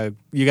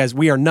 you guys,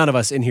 we are none of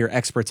us in here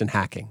experts in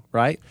hacking,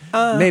 right?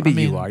 Maybe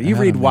you are. You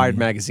read Wired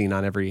magazine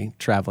on every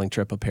traveling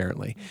trip,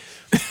 apparently.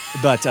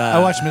 But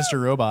I watch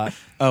Mr. Robot.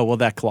 Oh, well,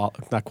 that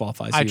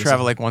qualifies. I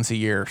travel like once a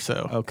year,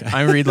 so okay.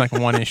 I read like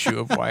one issue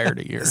of Wired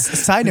a year.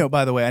 Side note,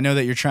 by the way, I know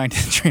that you're trying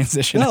to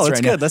transition. No, this it's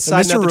right good. Now. Let's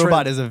side note Mr.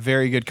 Robot is a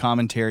very good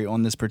commentary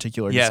on this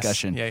particular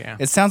discussion. Yeah.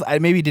 It sounds. I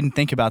maybe didn't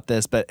think about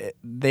this, but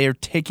they are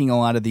taking a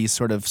lot of these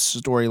sort of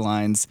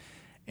storylines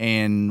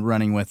and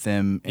running with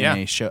them in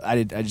a show.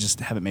 I just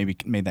haven't maybe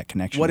made that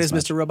connection. What is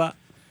Mr. Robot?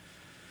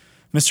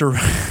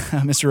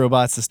 Mr.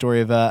 Robot's the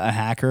story of a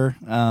hacker.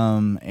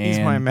 And he's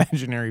my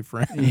imaginary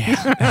friend.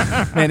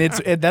 Yeah,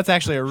 and that's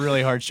actually a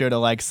really hard show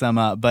to sum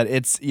up. But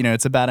it's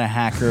about a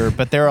hacker.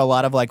 But there are a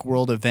lot of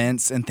world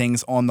events and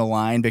things on the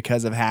line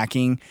because of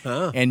hacking,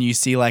 and you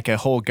see a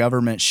whole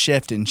government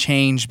shift and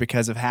change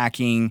because of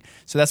hacking.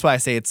 So that's why I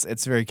say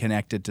it's very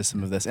connected to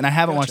some of this. And I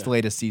haven't watched the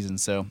latest season,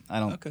 so I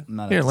don't. Okay. I'm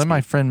not Here, let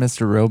my friend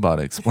Mr. Robot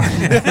explain.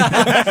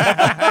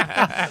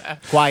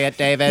 Quiet,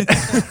 David.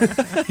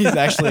 He's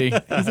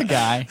a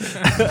guy.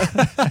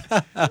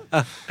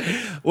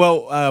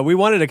 Well, we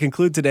wanted to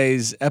conclude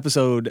today's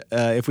episode,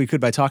 if we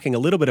could, by talking a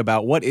little bit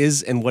about what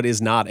is and what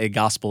is not a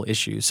gospel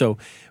issue. So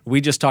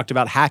we just talked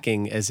about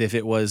hacking as if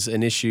it was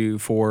an issue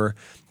for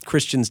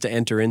Christians to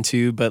enter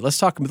into, but let's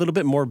talk a little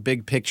bit more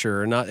big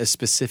picture, not as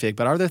specific,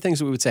 but are there things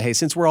that we would say, hey,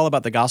 since we're all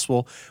about the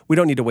gospel, we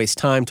don't need to waste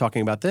time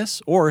talking about this,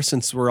 or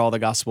since we're all the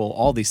gospel,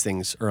 all these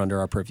things are under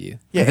our purview?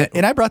 Yeah,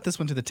 and I brought this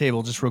one to the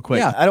table just real quick.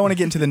 Yeah. I don't want to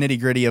get into the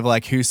nitty-gritty of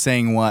who's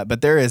saying what, but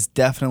there is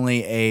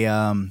definitely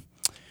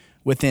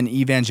within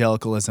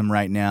evangelicalism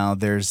right now,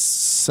 there's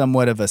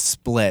somewhat of a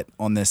split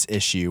on this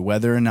issue,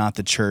 whether or not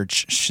the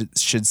church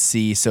should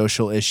see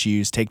social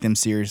issues, take them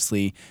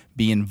seriously,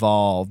 be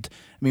involved.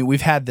 I mean,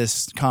 we've had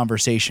this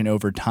conversation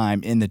over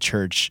time in the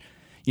church,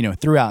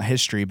 throughout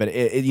history, but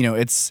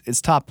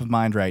it's top of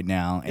mind right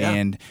now. Yeah.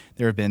 And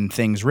there have been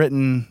things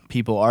written,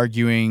 people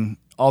arguing,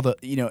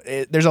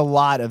 there's a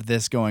lot of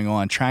this going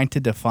on, trying to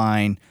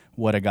define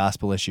what a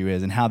gospel issue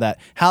is and how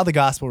the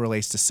gospel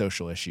relates to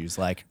social issues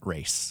like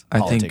race,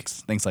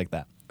 politics, things like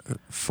that.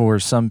 For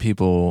some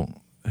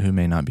people who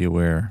may not be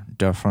aware,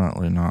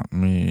 definitely not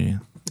me.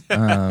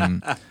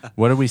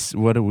 What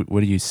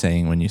are you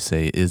saying when you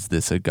say, is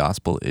this a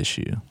gospel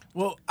issue?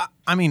 Well,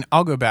 I mean,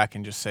 I'll go back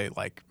and just say,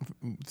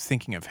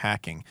 thinking of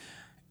hacking,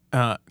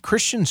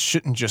 Christians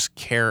shouldn't just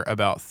care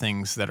about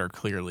things that are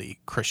clearly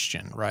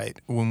Christian, right?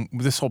 When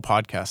this whole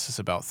podcast is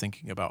about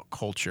thinking about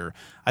culture,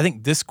 I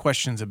think this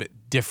question's a bit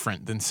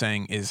different than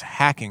saying, is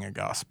hacking a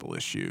gospel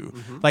issue?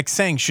 Mm-hmm.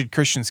 Saying, should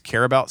Christians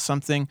care about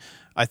something,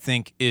 I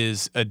think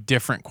is a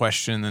different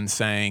question than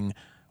saying,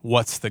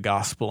 what's the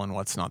gospel and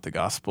what's not the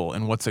gospel,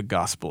 and what's a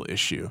gospel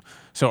issue.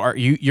 So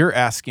you're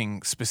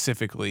asking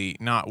specifically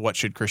not what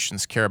should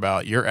Christians care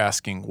about, you're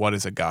asking what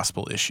is a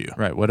gospel issue.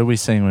 Right. What are we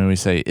saying when we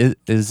say,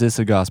 is this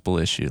a gospel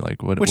issue?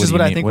 Which is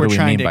what I think we're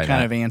trying to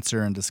kind of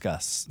answer and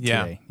discuss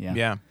today.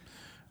 Yeah.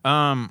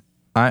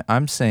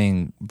 I'm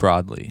saying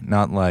broadly,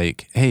 not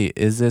hey,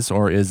 is this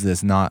or is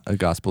this not a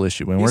gospel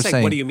issue? When we're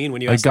saying, what do you mean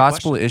when you a ask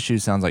gospel issue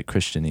sounds like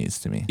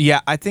Christianese to me.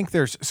 Yeah, I think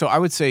so I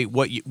would say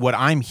what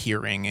I'm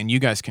hearing, and you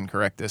guys can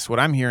correct this, what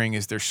I'm hearing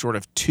is there's sort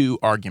of two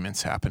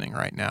arguments happening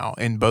right now,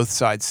 and both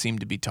sides seem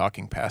to be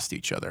talking past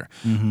each other.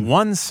 Mm-hmm.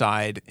 One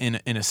side, in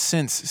a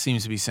sense,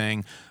 seems to be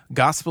saying,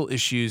 gospel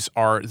issues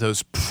are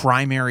those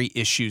primary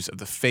issues of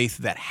the faith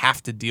that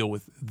have to deal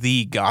with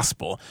the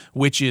gospel,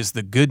 which is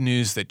the good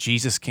news that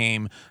Jesus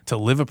came to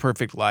live a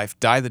perfect life,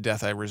 die the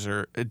death I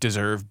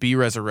deserve, be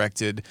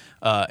resurrected,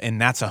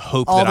 and that's a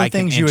hope that I can enter into. All the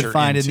things you would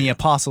find in the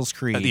Apostles'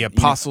 Creed. The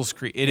Apostles'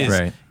 Creed. It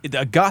is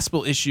a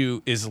gospel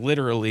issue is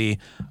literally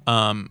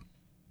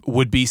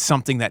would be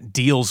something that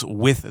deals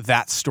with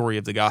that story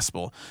of the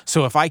gospel.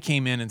 So if I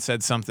came in and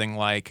said something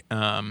like,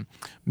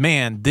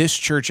 man, this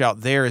church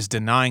out there is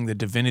denying the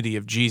divinity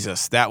of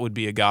Jesus, that would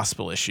be a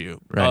gospel issue.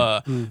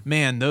 Right.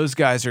 Man, those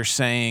guys are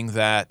saying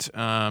that,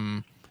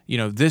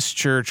 this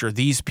church or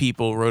these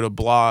people wrote a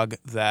blog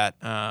that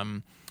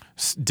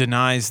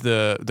denies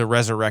the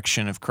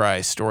resurrection of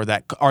Christ, or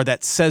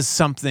that says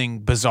something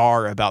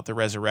bizarre about the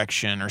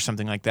resurrection or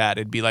something like that.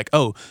 It'd be like,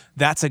 oh,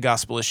 that's a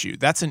gospel issue.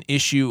 That's an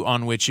issue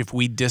on which if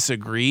we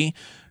disagree,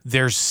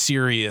 there's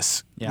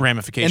serious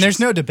ramifications. And there's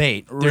no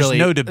debate, really.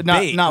 There's no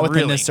debate. Not within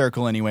really. this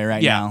circle anyway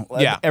right Yeah, now.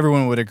 yeah.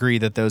 Everyone would agree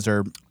that those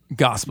are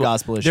gospel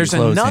issues. There's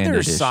Close-handed another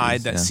issues,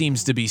 side that yeah.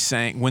 seems to be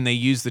saying, when they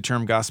use the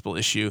term gospel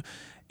issue,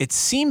 it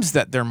seems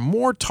that they're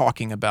more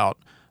talking about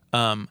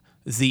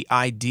the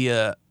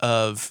idea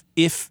of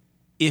if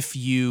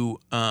you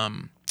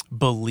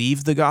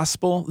believe the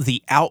gospel,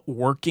 the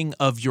outworking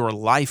of your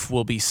life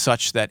will be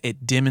such that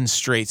it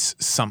demonstrates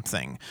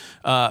something.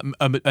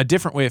 A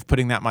different way of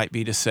putting that might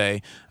be to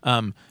say,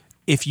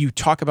 if you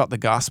talk about the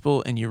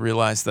gospel and you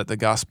realize that the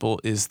gospel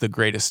is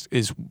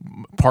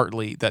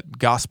partly that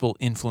gospel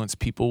influenced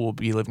people will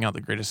be living out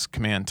the greatest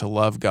command to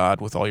love God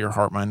with all your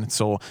heart, mind, and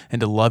soul, and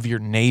to love your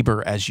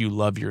neighbor as you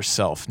love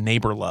yourself.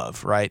 Neighbor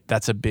love, right?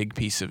 That's a big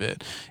piece of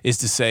it, is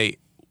to say,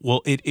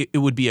 well, it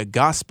would be a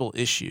gospel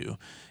issue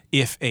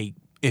if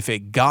a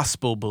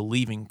gospel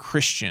believing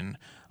Christian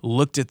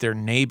looked at their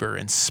neighbor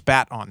and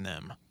spat on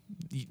them,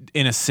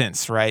 in a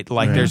sense, right?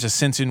 Like there's a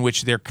sense in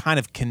which they're kind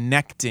of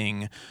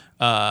connecting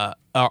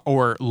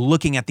or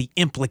looking at the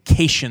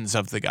implications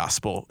of the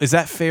gospel. Is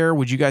that fair?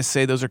 Would you guys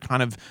say those are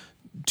kind of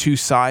two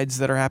sides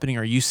that are happening?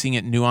 Are you seeing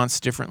it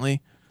nuanced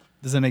differently?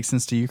 Does that make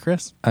sense to you,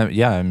 Chris?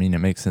 Yeah, I mean, it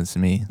makes sense to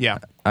me. Yeah.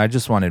 I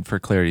just wanted, for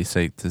clarity's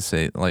sake, to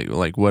say,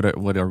 like, what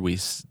are we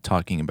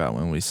talking about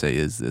when we say,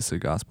 is this a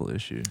gospel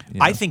issue? You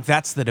know? I think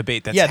that's the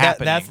debate that's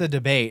happening. That's the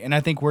debate, and I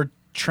think we're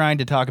trying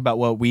to talk about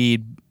what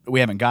we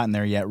haven't gotten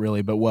there yet,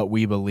 really, but what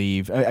we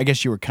believe. I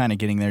guess you were kind of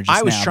getting there just now.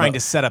 I was trying to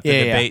set up the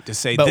debate to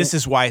say But this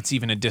is why it's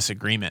even a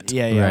disagreement.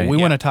 Yeah. Right. We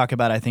want to talk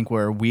about, I think,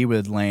 where we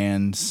would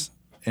land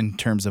in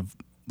terms of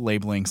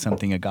labeling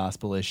something a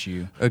gospel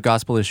issue. A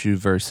gospel issue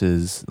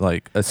versus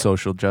like a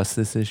social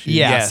justice issue.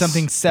 Yeah, Yes.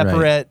 something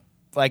separate.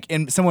 Like,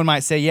 and someone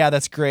might say, yeah,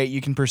 that's great.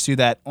 You can pursue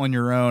that on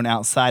your own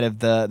outside of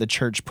the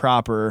church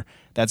proper.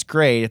 That's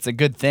great. It's a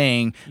good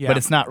thing, but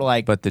it's not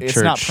like, But the it's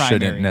church not primary.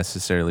 shouldn't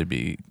necessarily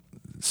be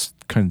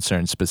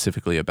concerned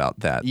specifically about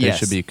that. They Yes.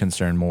 should be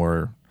concerned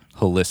more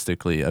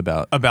holistically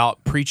about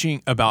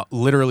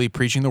literally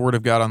preaching the word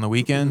of God on the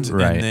weekend,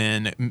 Right.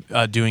 and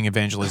then doing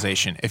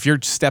evangelization. If you're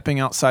stepping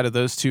outside of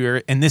those two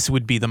areas, and this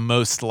would be the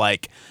most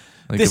like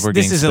Like if we're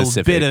this getting is a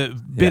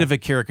specific. bit of a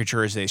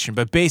caricaturization,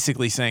 but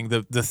basically saying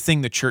the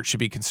thing the church should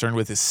be concerned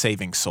with is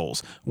saving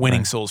souls,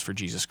 winning souls for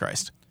Jesus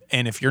Christ.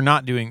 And if you're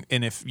not doing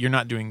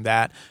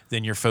that,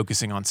 then you're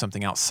focusing on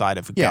something outside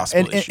of a gospel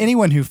and issue.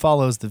 anyone who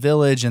follows the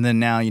Village, and then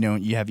now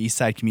you have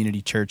Eastside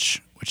Community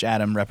Church, which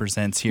Adam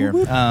represents here.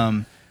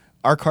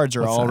 Our cards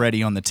are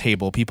already on the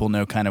table. People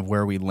know kind of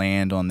where we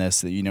land on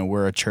this. That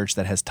we're a church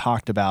that has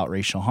talked about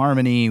racial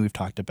harmony. We've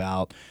talked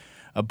about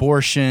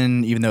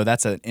abortion, even though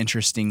that's an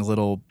interesting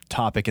little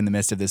topic in the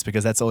midst of this,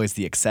 because that's always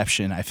the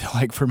exception. I feel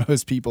like for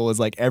most people is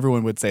like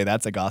everyone would say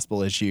that's a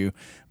gospel issue.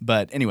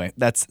 But anyway,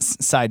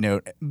 that's side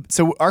note.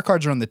 So our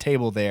cards are on the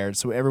table there,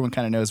 so everyone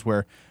kind of knows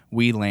where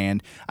we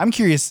land. I'm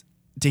curious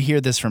to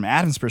hear this from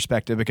Adam's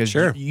perspective, because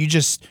Sure. you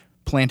just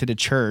planted a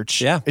church.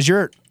 Yeah.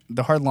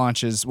 The hard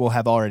launches will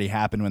have already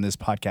happened when this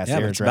podcast Yeah,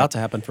 but airs, it's right? about to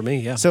happen for me.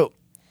 Yeah. So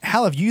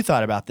how have you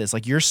thought about this?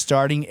 Like, you're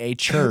starting a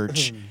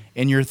church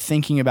and you're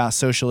thinking about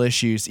social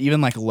issues,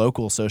 even like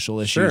local social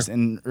issues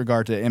in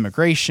regard to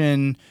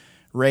immigration,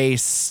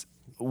 race.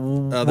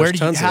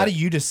 How do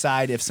you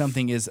decide if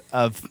something is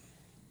of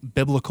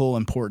biblical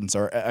importance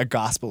or a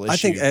gospel issue? I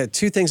think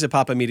two things that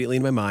pop immediately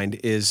in my mind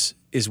is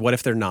what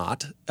if they're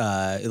not?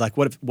 Like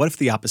what if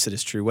the opposite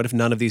is true? What if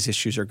none of these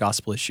issues are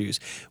gospel issues?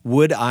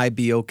 Would I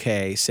be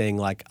okay saying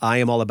like I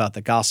am all about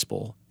the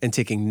gospel and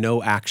taking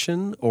no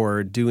action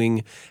or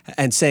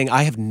saying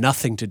I have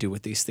nothing to do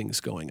with these things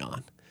going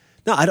on?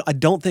 No, I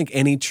don't think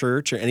any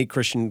church or any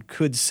Christian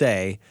could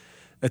say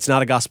it's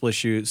not a gospel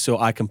issue, so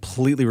I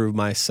completely remove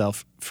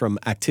myself from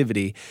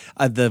activity.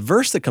 The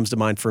verse that comes to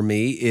mind for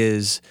me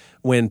is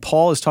when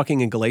Paul is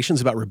talking in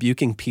Galatians about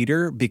rebuking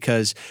Peter,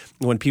 because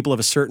when people of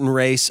a certain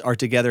race are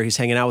together, he's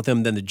hanging out with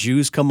them, then the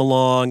Jews come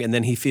along, and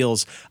then he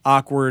feels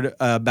awkward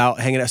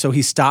about hanging out. So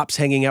he stops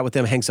hanging out with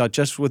them, hangs out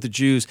just with the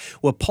Jews.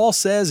 What Paul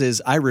says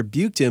is, I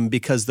rebuked him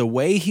because the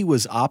way he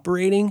was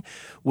operating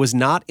was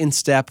not in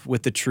step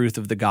with the truth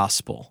of the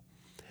gospel.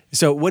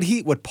 So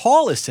what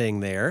Paul is saying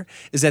there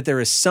is that there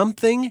is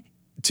something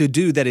to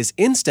do that is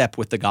in step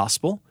with the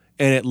gospel,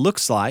 and it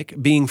looks like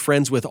being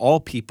friends with all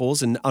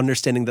peoples and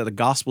understanding that the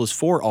gospel is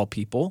for all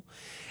people.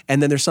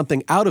 And then there's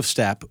something out of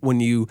step when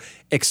you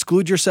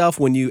exclude yourself,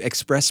 when you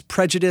express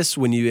prejudice,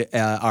 when you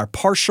are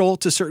partial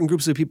to certain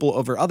groups of people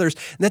over others.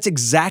 And that's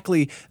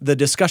exactly the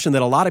discussion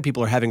that a lot of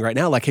people are having right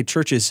now. Like, hey,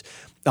 churches,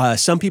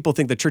 some people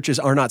think the churches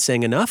are not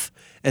saying enough,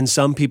 and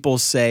some people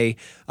say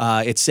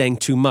it's saying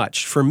too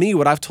much. For me,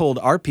 what I've told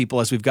our people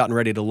as we've gotten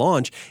ready to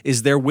launch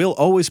is there will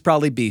always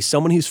probably be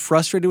someone who's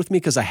frustrated with me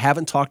because I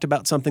haven't talked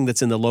about something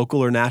that's in the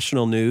local or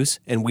national news,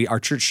 and our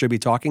church should be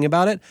talking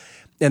about it.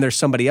 And there's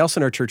somebody else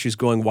in our church who's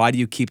going, why do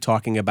you keep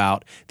talking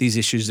about these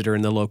issues that are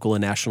in the local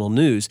and national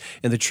news?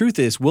 And the truth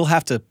is, we'll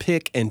have to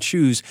pick and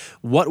choose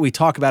what we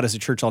talk about as a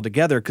church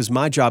altogether, because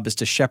my job is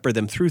to shepherd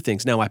them through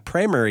things. Now, my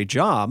primary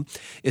job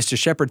is to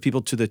shepherd people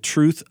to the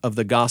truth of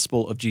the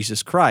gospel of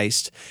Jesus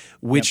Christ,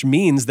 which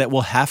means that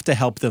we'll have to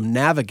help them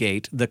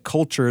navigate the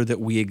culture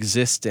that we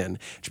exist in,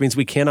 which means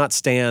we cannot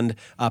stand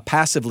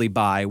passively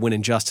by when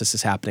injustice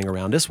is happening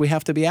around us. We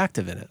have to be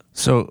active in it.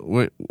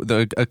 So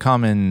a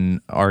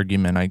common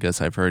argument, I guess,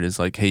 I've heard is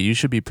like, hey, you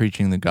should be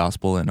preaching the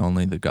gospel and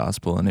only the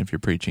gospel, and if you're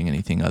preaching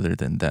anything other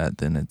than that,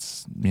 then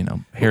it's,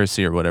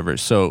 heresy or whatever.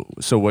 So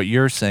what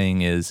you're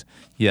saying is,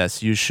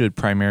 yes, you should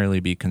primarily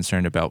be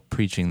concerned about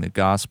preaching the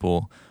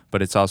gospel,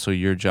 but it's also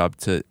your job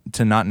to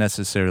not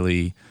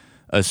necessarily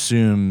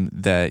assume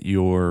that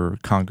your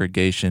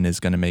congregation is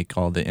going to make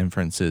all the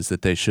inferences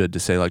that they should, to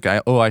say like,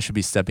 I should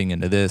be stepping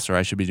into this, or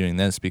I should be doing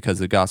this because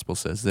the gospel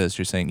says this.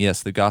 You're saying,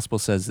 yes, the gospel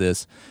says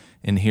this,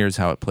 and here's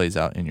how it plays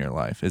out in your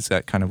life. Is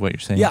that kind of what you're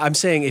saying? Yeah, I'm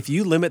saying if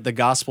you limit the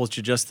gospel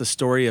to just the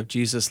story of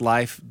Jesus'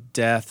 life,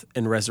 death,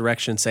 and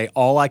resurrection, say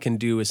all I can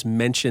do is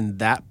mention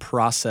that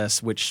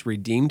process which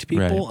redeemed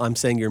people, Right. I'm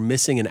saying you're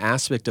missing an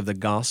aspect of the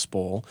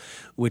gospel,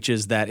 which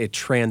is that it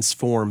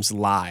transforms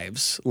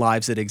lives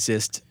that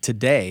exist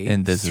today.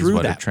 And this is through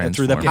what it that, and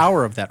through the transforms.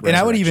 power of that resurrection. And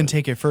I would even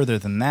take it further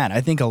than that. I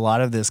think a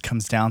lot of this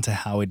comes down to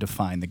how we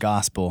define the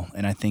gospel.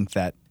 And I think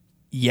that,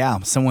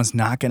 someone's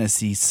not going to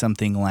see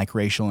something like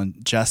racial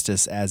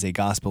injustice as a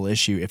gospel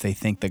issue if they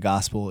think the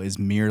gospel is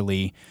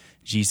merely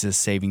Jesus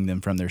saving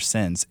them from their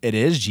sins. It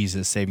is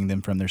Jesus saving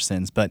them from their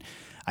sins, but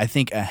I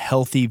think a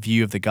healthy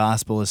view of the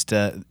gospel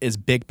is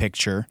big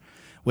picture,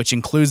 which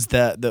includes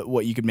the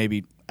what you could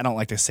maybe, I don't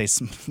like to say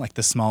like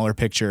the smaller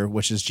picture,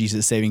 which is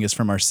Jesus saving us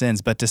from our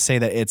sins, but to say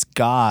that it's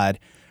God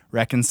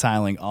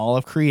reconciling all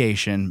of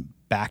creation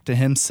back to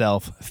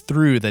himself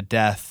through the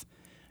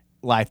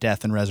life,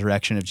 death, and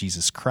resurrection of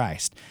Jesus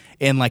Christ.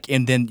 And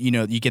then,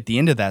 you get the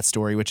end of that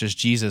story, which is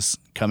Jesus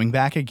coming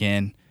back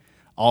again,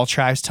 all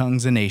tribes,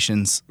 tongues, and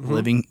nations,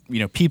 living,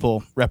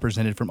 people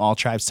represented from all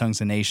tribes,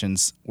 tongues, and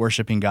nations,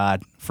 worshiping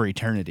God for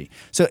eternity.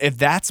 So if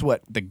that's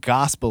what the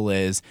gospel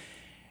is,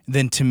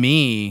 then to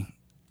me,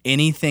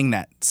 anything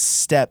that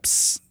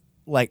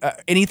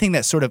anything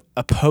that sort of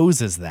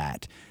opposes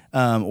that,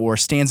 or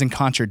stands in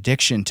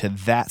contradiction to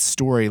that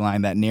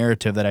storyline, that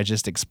narrative that I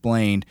just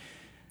explained,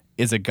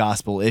 is a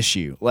gospel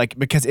issue.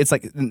 Because it's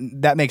like,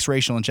 that makes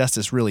racial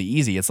injustice really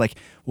easy. It's like,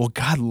 well,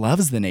 God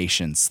loves the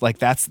nations. Like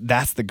that's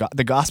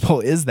the gospel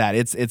is that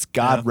it's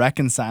God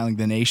reconciling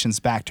the nations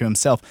back to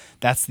himself.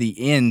 That's the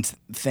end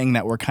thing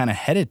that we're kind of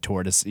headed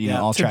toward, is,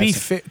 all to be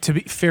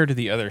fair to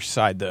the other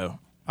side, though,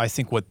 I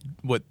think what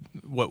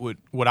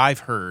I've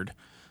heard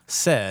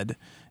said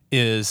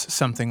is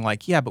something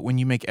like, but when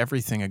you make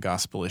everything a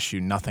gospel issue,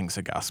 nothing's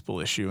a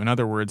gospel issue. In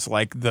other words,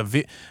 like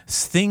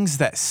things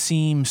that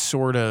seem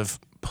sort of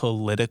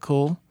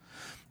political,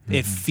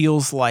 it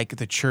feels like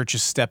the church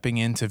is stepping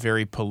into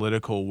very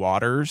political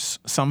waters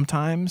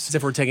sometimes. As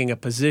if we're taking a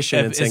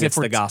position and saying it's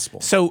the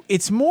gospel. So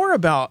it's more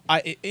about,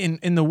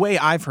 in the way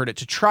I've heard it,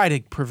 to try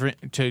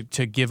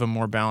to give a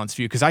more balanced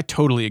view, because I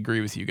totally agree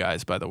with you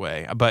guys, by the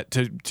way, but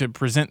to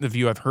present the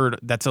view I've heard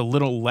that's a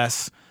little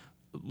less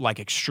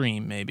like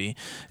extreme maybe,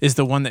 is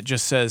the one that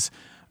just says,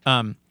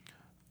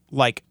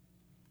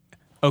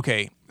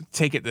 okay,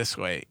 take it this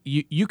way.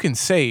 You can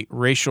say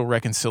racial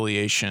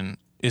reconciliation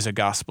is a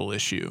gospel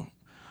issue,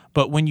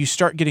 but when you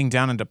start getting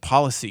down into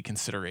policy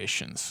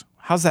considerations,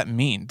 how's that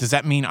mean? Does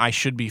that mean I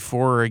should be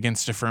for or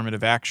against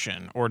affirmative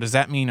action? Or does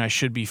that mean I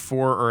should be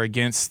for or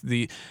against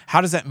how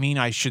does that mean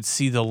I should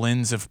see the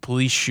lens of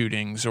police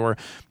shootings? Or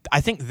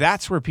I think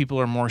that's where people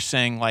are more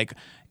saying, like,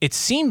 it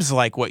seems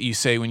like what you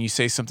say when you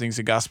say something's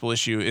a gospel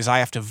issue is I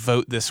have to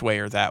vote this way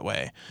or that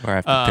way. Or I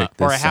have to pick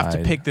this or I have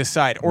side. to pick this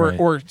side. Or Right.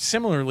 or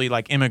similarly,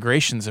 like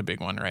immigration's a big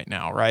one right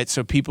now, right?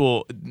 So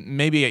people,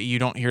 maybe you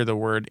don't hear the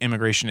word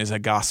immigration is a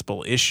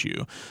gospel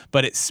issue,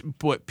 but it's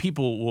what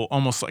people will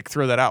almost like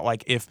throw that out.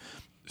 Like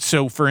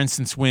so for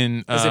instance,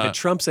 when As if it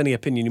trumps any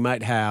opinion you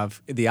might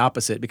have the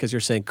opposite, because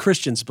you're saying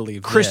Christians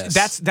believe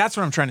this. That's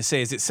what I'm trying to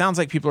say, is it sounds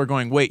like people are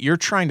going, wait, you're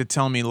trying to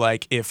tell me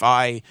like if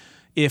I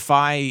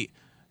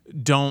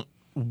don't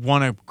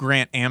want to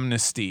grant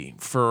amnesty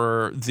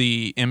for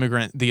the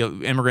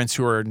immigrants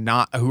who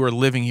are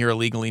living here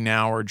illegally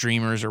now, or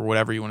dreamers, or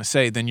whatever you want to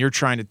say, then you're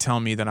trying to tell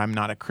me that I'm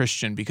not a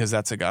Christian because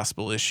that's a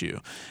gospel issue.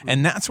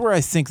 And that's where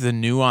I think the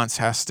nuance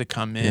has to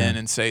come in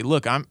and say,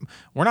 look,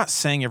 we're not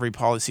saying every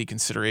policy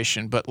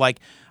consideration, but like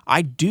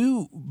I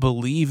do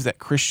believe that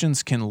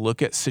Christians can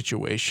look at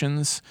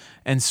situations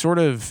and sort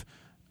of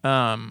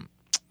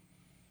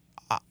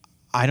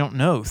I don't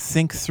know,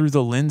 think through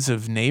the lens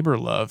of neighbor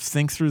love,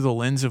 think through the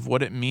lens of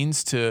what it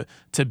means to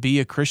be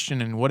a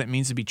Christian and what it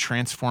means to be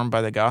transformed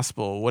by the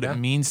gospel, what it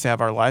means to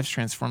have our lives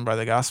transformed by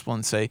the gospel,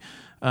 and say,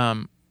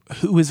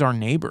 who is our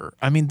neighbor?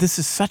 I mean, this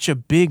is such a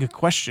big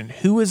question.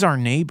 Who is our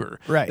neighbor?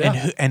 Right.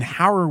 And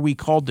how are we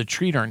called to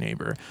treat our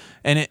neighbor?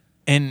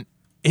 And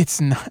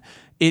it's not.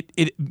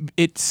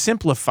 It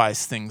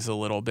simplifies things a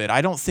little bit.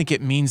 I don't think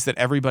it means that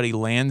everybody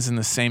lands in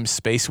the same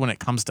space when it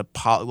comes to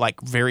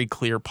very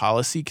clear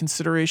policy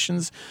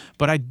considerations,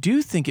 but I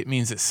do think it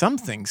means that some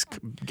things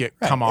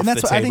come off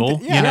the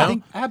table. I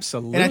think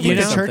absolutely. And I think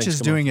the Some church things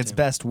is come doing off its the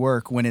best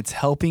work when it's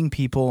helping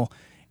people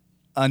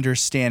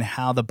understand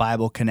how the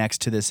Bible connects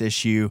to this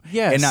issue,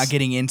 Yes. and not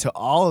getting into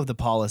all of the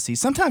policies.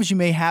 Sometimes you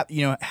may have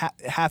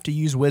have to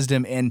use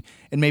wisdom and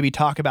maybe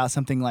talk about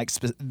something like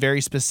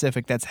very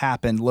specific that's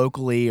happened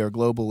locally or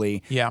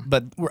globally. Yeah.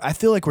 But I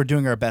feel like we're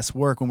doing our best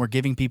work when we're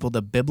giving people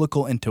the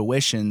biblical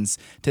intuitions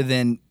to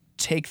then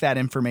take that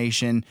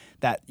information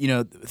that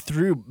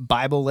through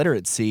Bible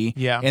literacy,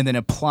 and then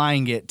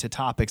applying it to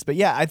topics. But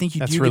I think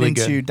you do really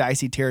get into good.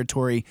 dicey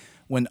territory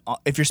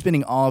if you're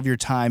spending all of your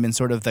time in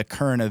sort of the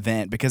current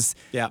event, because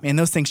man,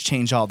 those things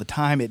change all the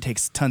time. It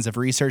takes tons of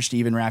research to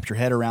even wrap your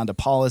head around a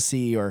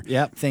policy or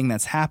thing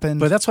that's happened.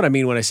 But that's what I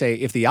mean when I say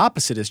if the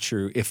opposite is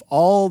true, if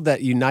all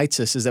that unites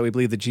us is that we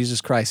believe that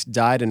Jesus Christ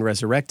died and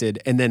resurrected,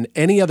 and then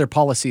any other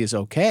policy is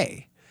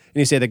okay, and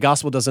you say the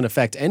gospel doesn't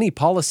affect any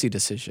policy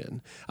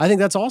decision, I think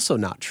that's also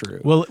not true.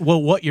 Well,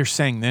 what you're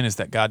saying then is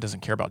that God doesn't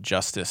care about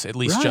justice, at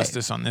least Right.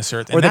 justice on this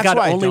earth. Or And that that's God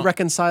why I only don't-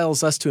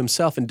 reconciles us to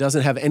himself and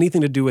doesn't have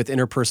anything to do with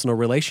interpersonal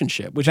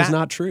relationship, which is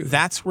not true.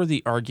 That's where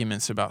the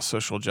arguments about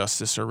social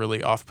justice are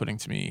really off-putting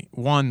to me.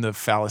 One, the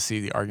fallacy,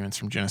 the arguments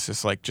from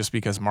Genesis, like just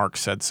because Mark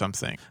said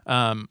something.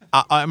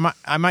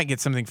 I might get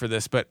something for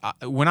this, but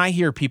when I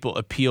hear people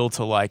appeal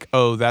to like,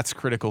 oh, that's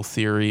critical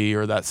theory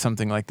or that's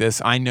something like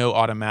this, I know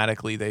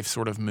automatically they've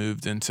sort of moved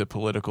into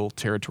political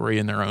territory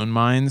in their own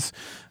minds.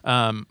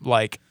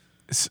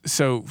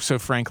 So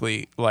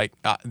frankly,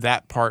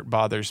 that part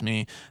bothers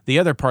me. The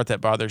other part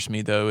that bothers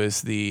me though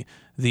is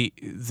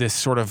this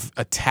sort of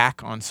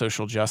attack on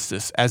social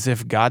justice, as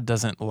if God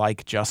doesn't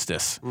like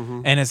justice,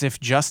 and as if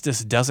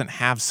justice doesn't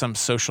have some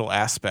social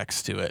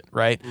aspects to it,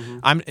 right?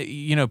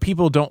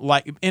 People don't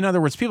like. In other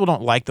words, people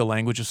don't like the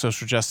language of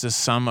social justice.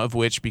 Some of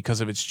which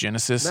because of its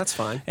genesis. That's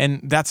fine.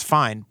 And that's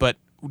fine, but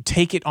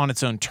take it on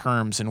its own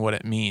terms and what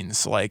it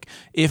means. Like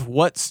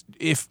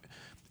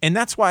and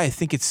that's why I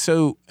think it's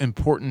so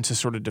important to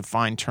sort of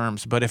define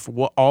terms. But if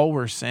all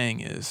we're saying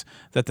is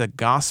that the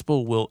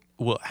gospel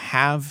will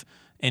have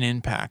an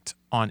impact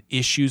on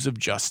issues of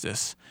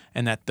justice,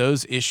 and that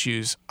those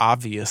issues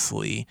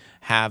obviously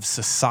have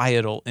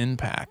societal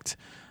impact,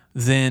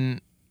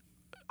 then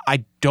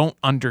I don't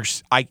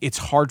it's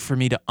hard for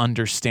me to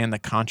understand the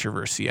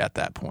controversy at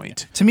that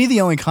point. To me,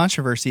 the only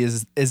controversy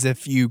is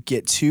if you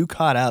get too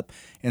caught up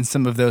in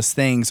some of those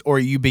things, or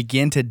you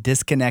begin to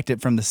disconnect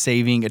it from the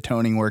saving,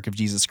 atoning work of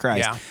Jesus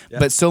Christ. Yeah.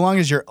 But so long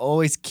as you're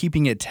always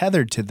keeping it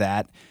tethered to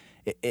that,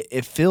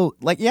 it feels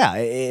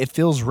it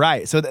feels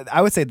right. So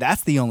I would say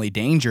that's the only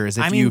danger is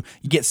if you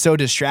get so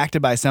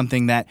distracted by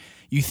something that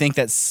you think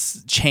that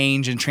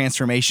change and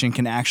transformation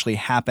can actually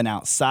happen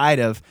outside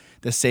of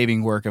the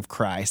saving work of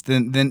Christ.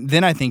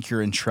 Then I think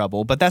you're in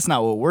trouble. But that's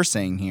not what we're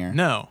saying here.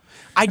 No,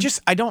 I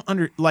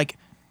don't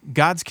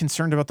God's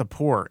concerned about the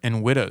poor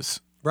and widows.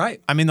 Right.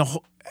 I mean,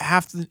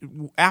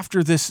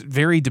 after this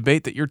very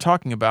debate that you're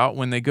talking about,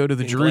 when they go to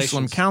the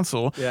Jerusalem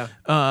Council,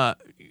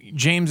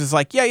 James is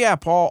like,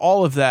 Paul,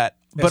 all of that,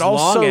 but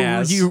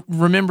also you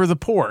remember the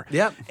poor.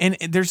 Yep. And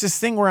there's this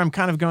thing where I'm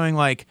kind of going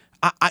like,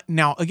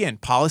 now again,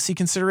 policy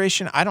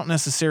consideration, I'm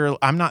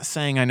not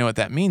saying I know what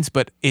that means,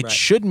 but it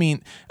should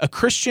mean a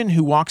Christian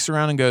who walks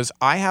around and goes,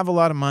 I have a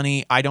lot of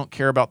money, I don't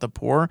care about the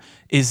poor,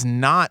 is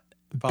not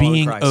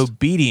being Christ.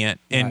 Obedient.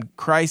 And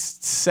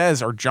Christ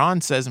says, or John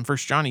says in 1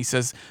 John, he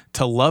says,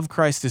 to love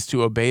Christ is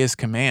to obey his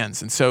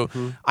commands. And so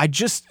I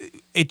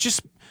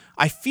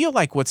feel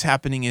like what's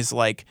happening is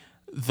like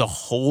the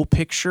whole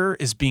picture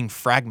is being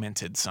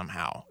fragmented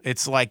somehow.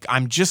 It's like,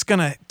 I'm just going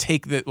to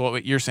take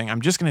what you're saying,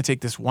 I'm just going to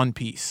take this one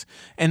piece.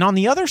 And on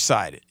the other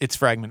side, it's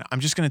fragmented. I'm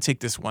just going to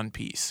take this one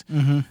piece.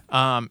 In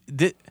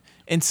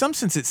some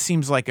sense, it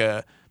seems like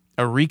a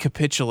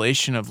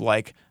recapitulation of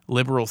like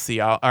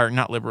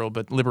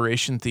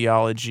liberation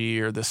theology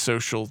or the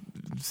social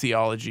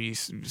theology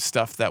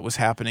stuff that was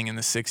happening in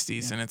the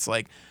 60s. And it's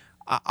like,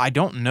 I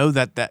don't know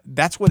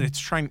that's what it's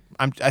trying.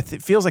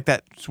 It feels like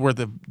that's where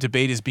the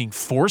debate is being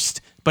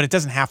forced, but it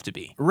doesn't have to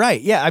be. Right.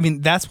 Yeah. I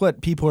mean, that's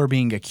what people are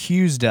being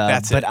accused of.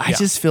 I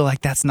just feel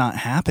like that's not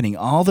happening.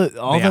 All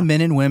the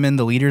men and women,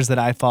 the leaders that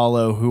I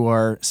follow who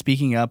are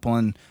speaking up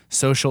on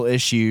social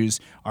issues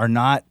are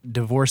not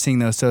divorcing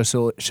those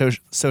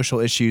social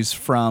issues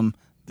from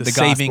the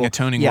saving, gospel.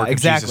 atoning work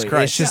of Jesus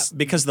Christ. It's just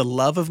because the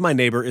love of my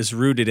neighbor is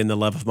rooted in the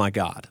love of my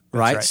God,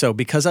 right? So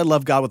because I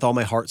love God with all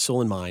my heart,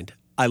 soul, and mind,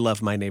 I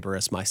love my neighbor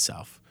as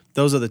myself.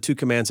 Those are the two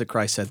commands that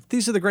Christ said.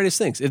 These are the greatest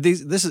things.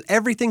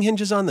 Everything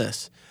hinges on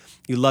this.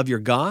 You love your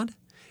God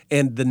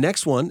And the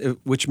next one,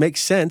 which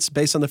makes sense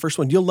based on the first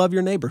one, you'll love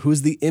your neighbor, who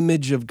is the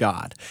image of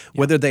God.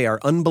 Whether they are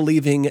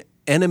unbelieving,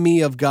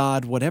 enemy of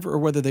God, whatever, or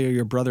whether they are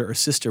your brother or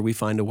sister, we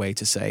find a way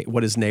to say,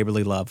 what does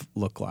neighborly love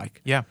look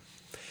like? Yeah.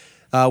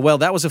 Well,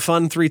 that was a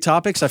fun 3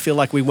 topics. I feel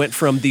like we went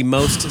from the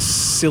most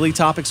silly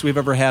topics we've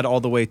ever had all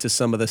the way to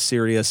some of the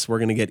serious, we're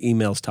going to get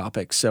emails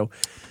topics. So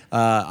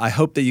I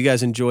hope that you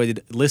guys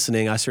enjoyed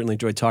listening. I certainly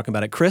enjoyed talking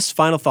about it. Chris,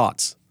 final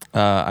thoughts?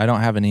 I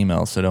don't have an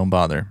email, so don't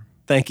bother.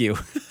 Thank you.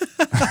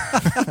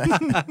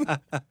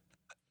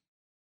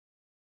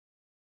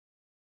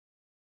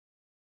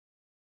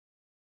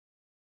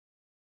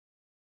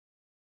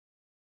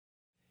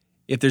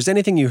 If there's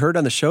anything you heard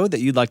on the show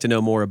that you'd like to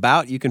know more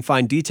about, you can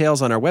find details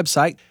on our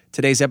website.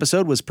 Today's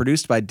episode was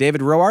produced by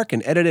David Roark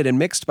and edited and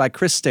mixed by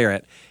Chris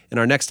Sterrett. In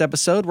our next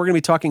episode, we're going to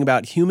be talking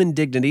about human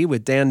dignity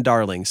with Dan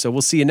Darling. So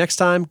we'll see you next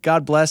time.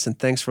 God bless, and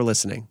thanks for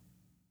listening.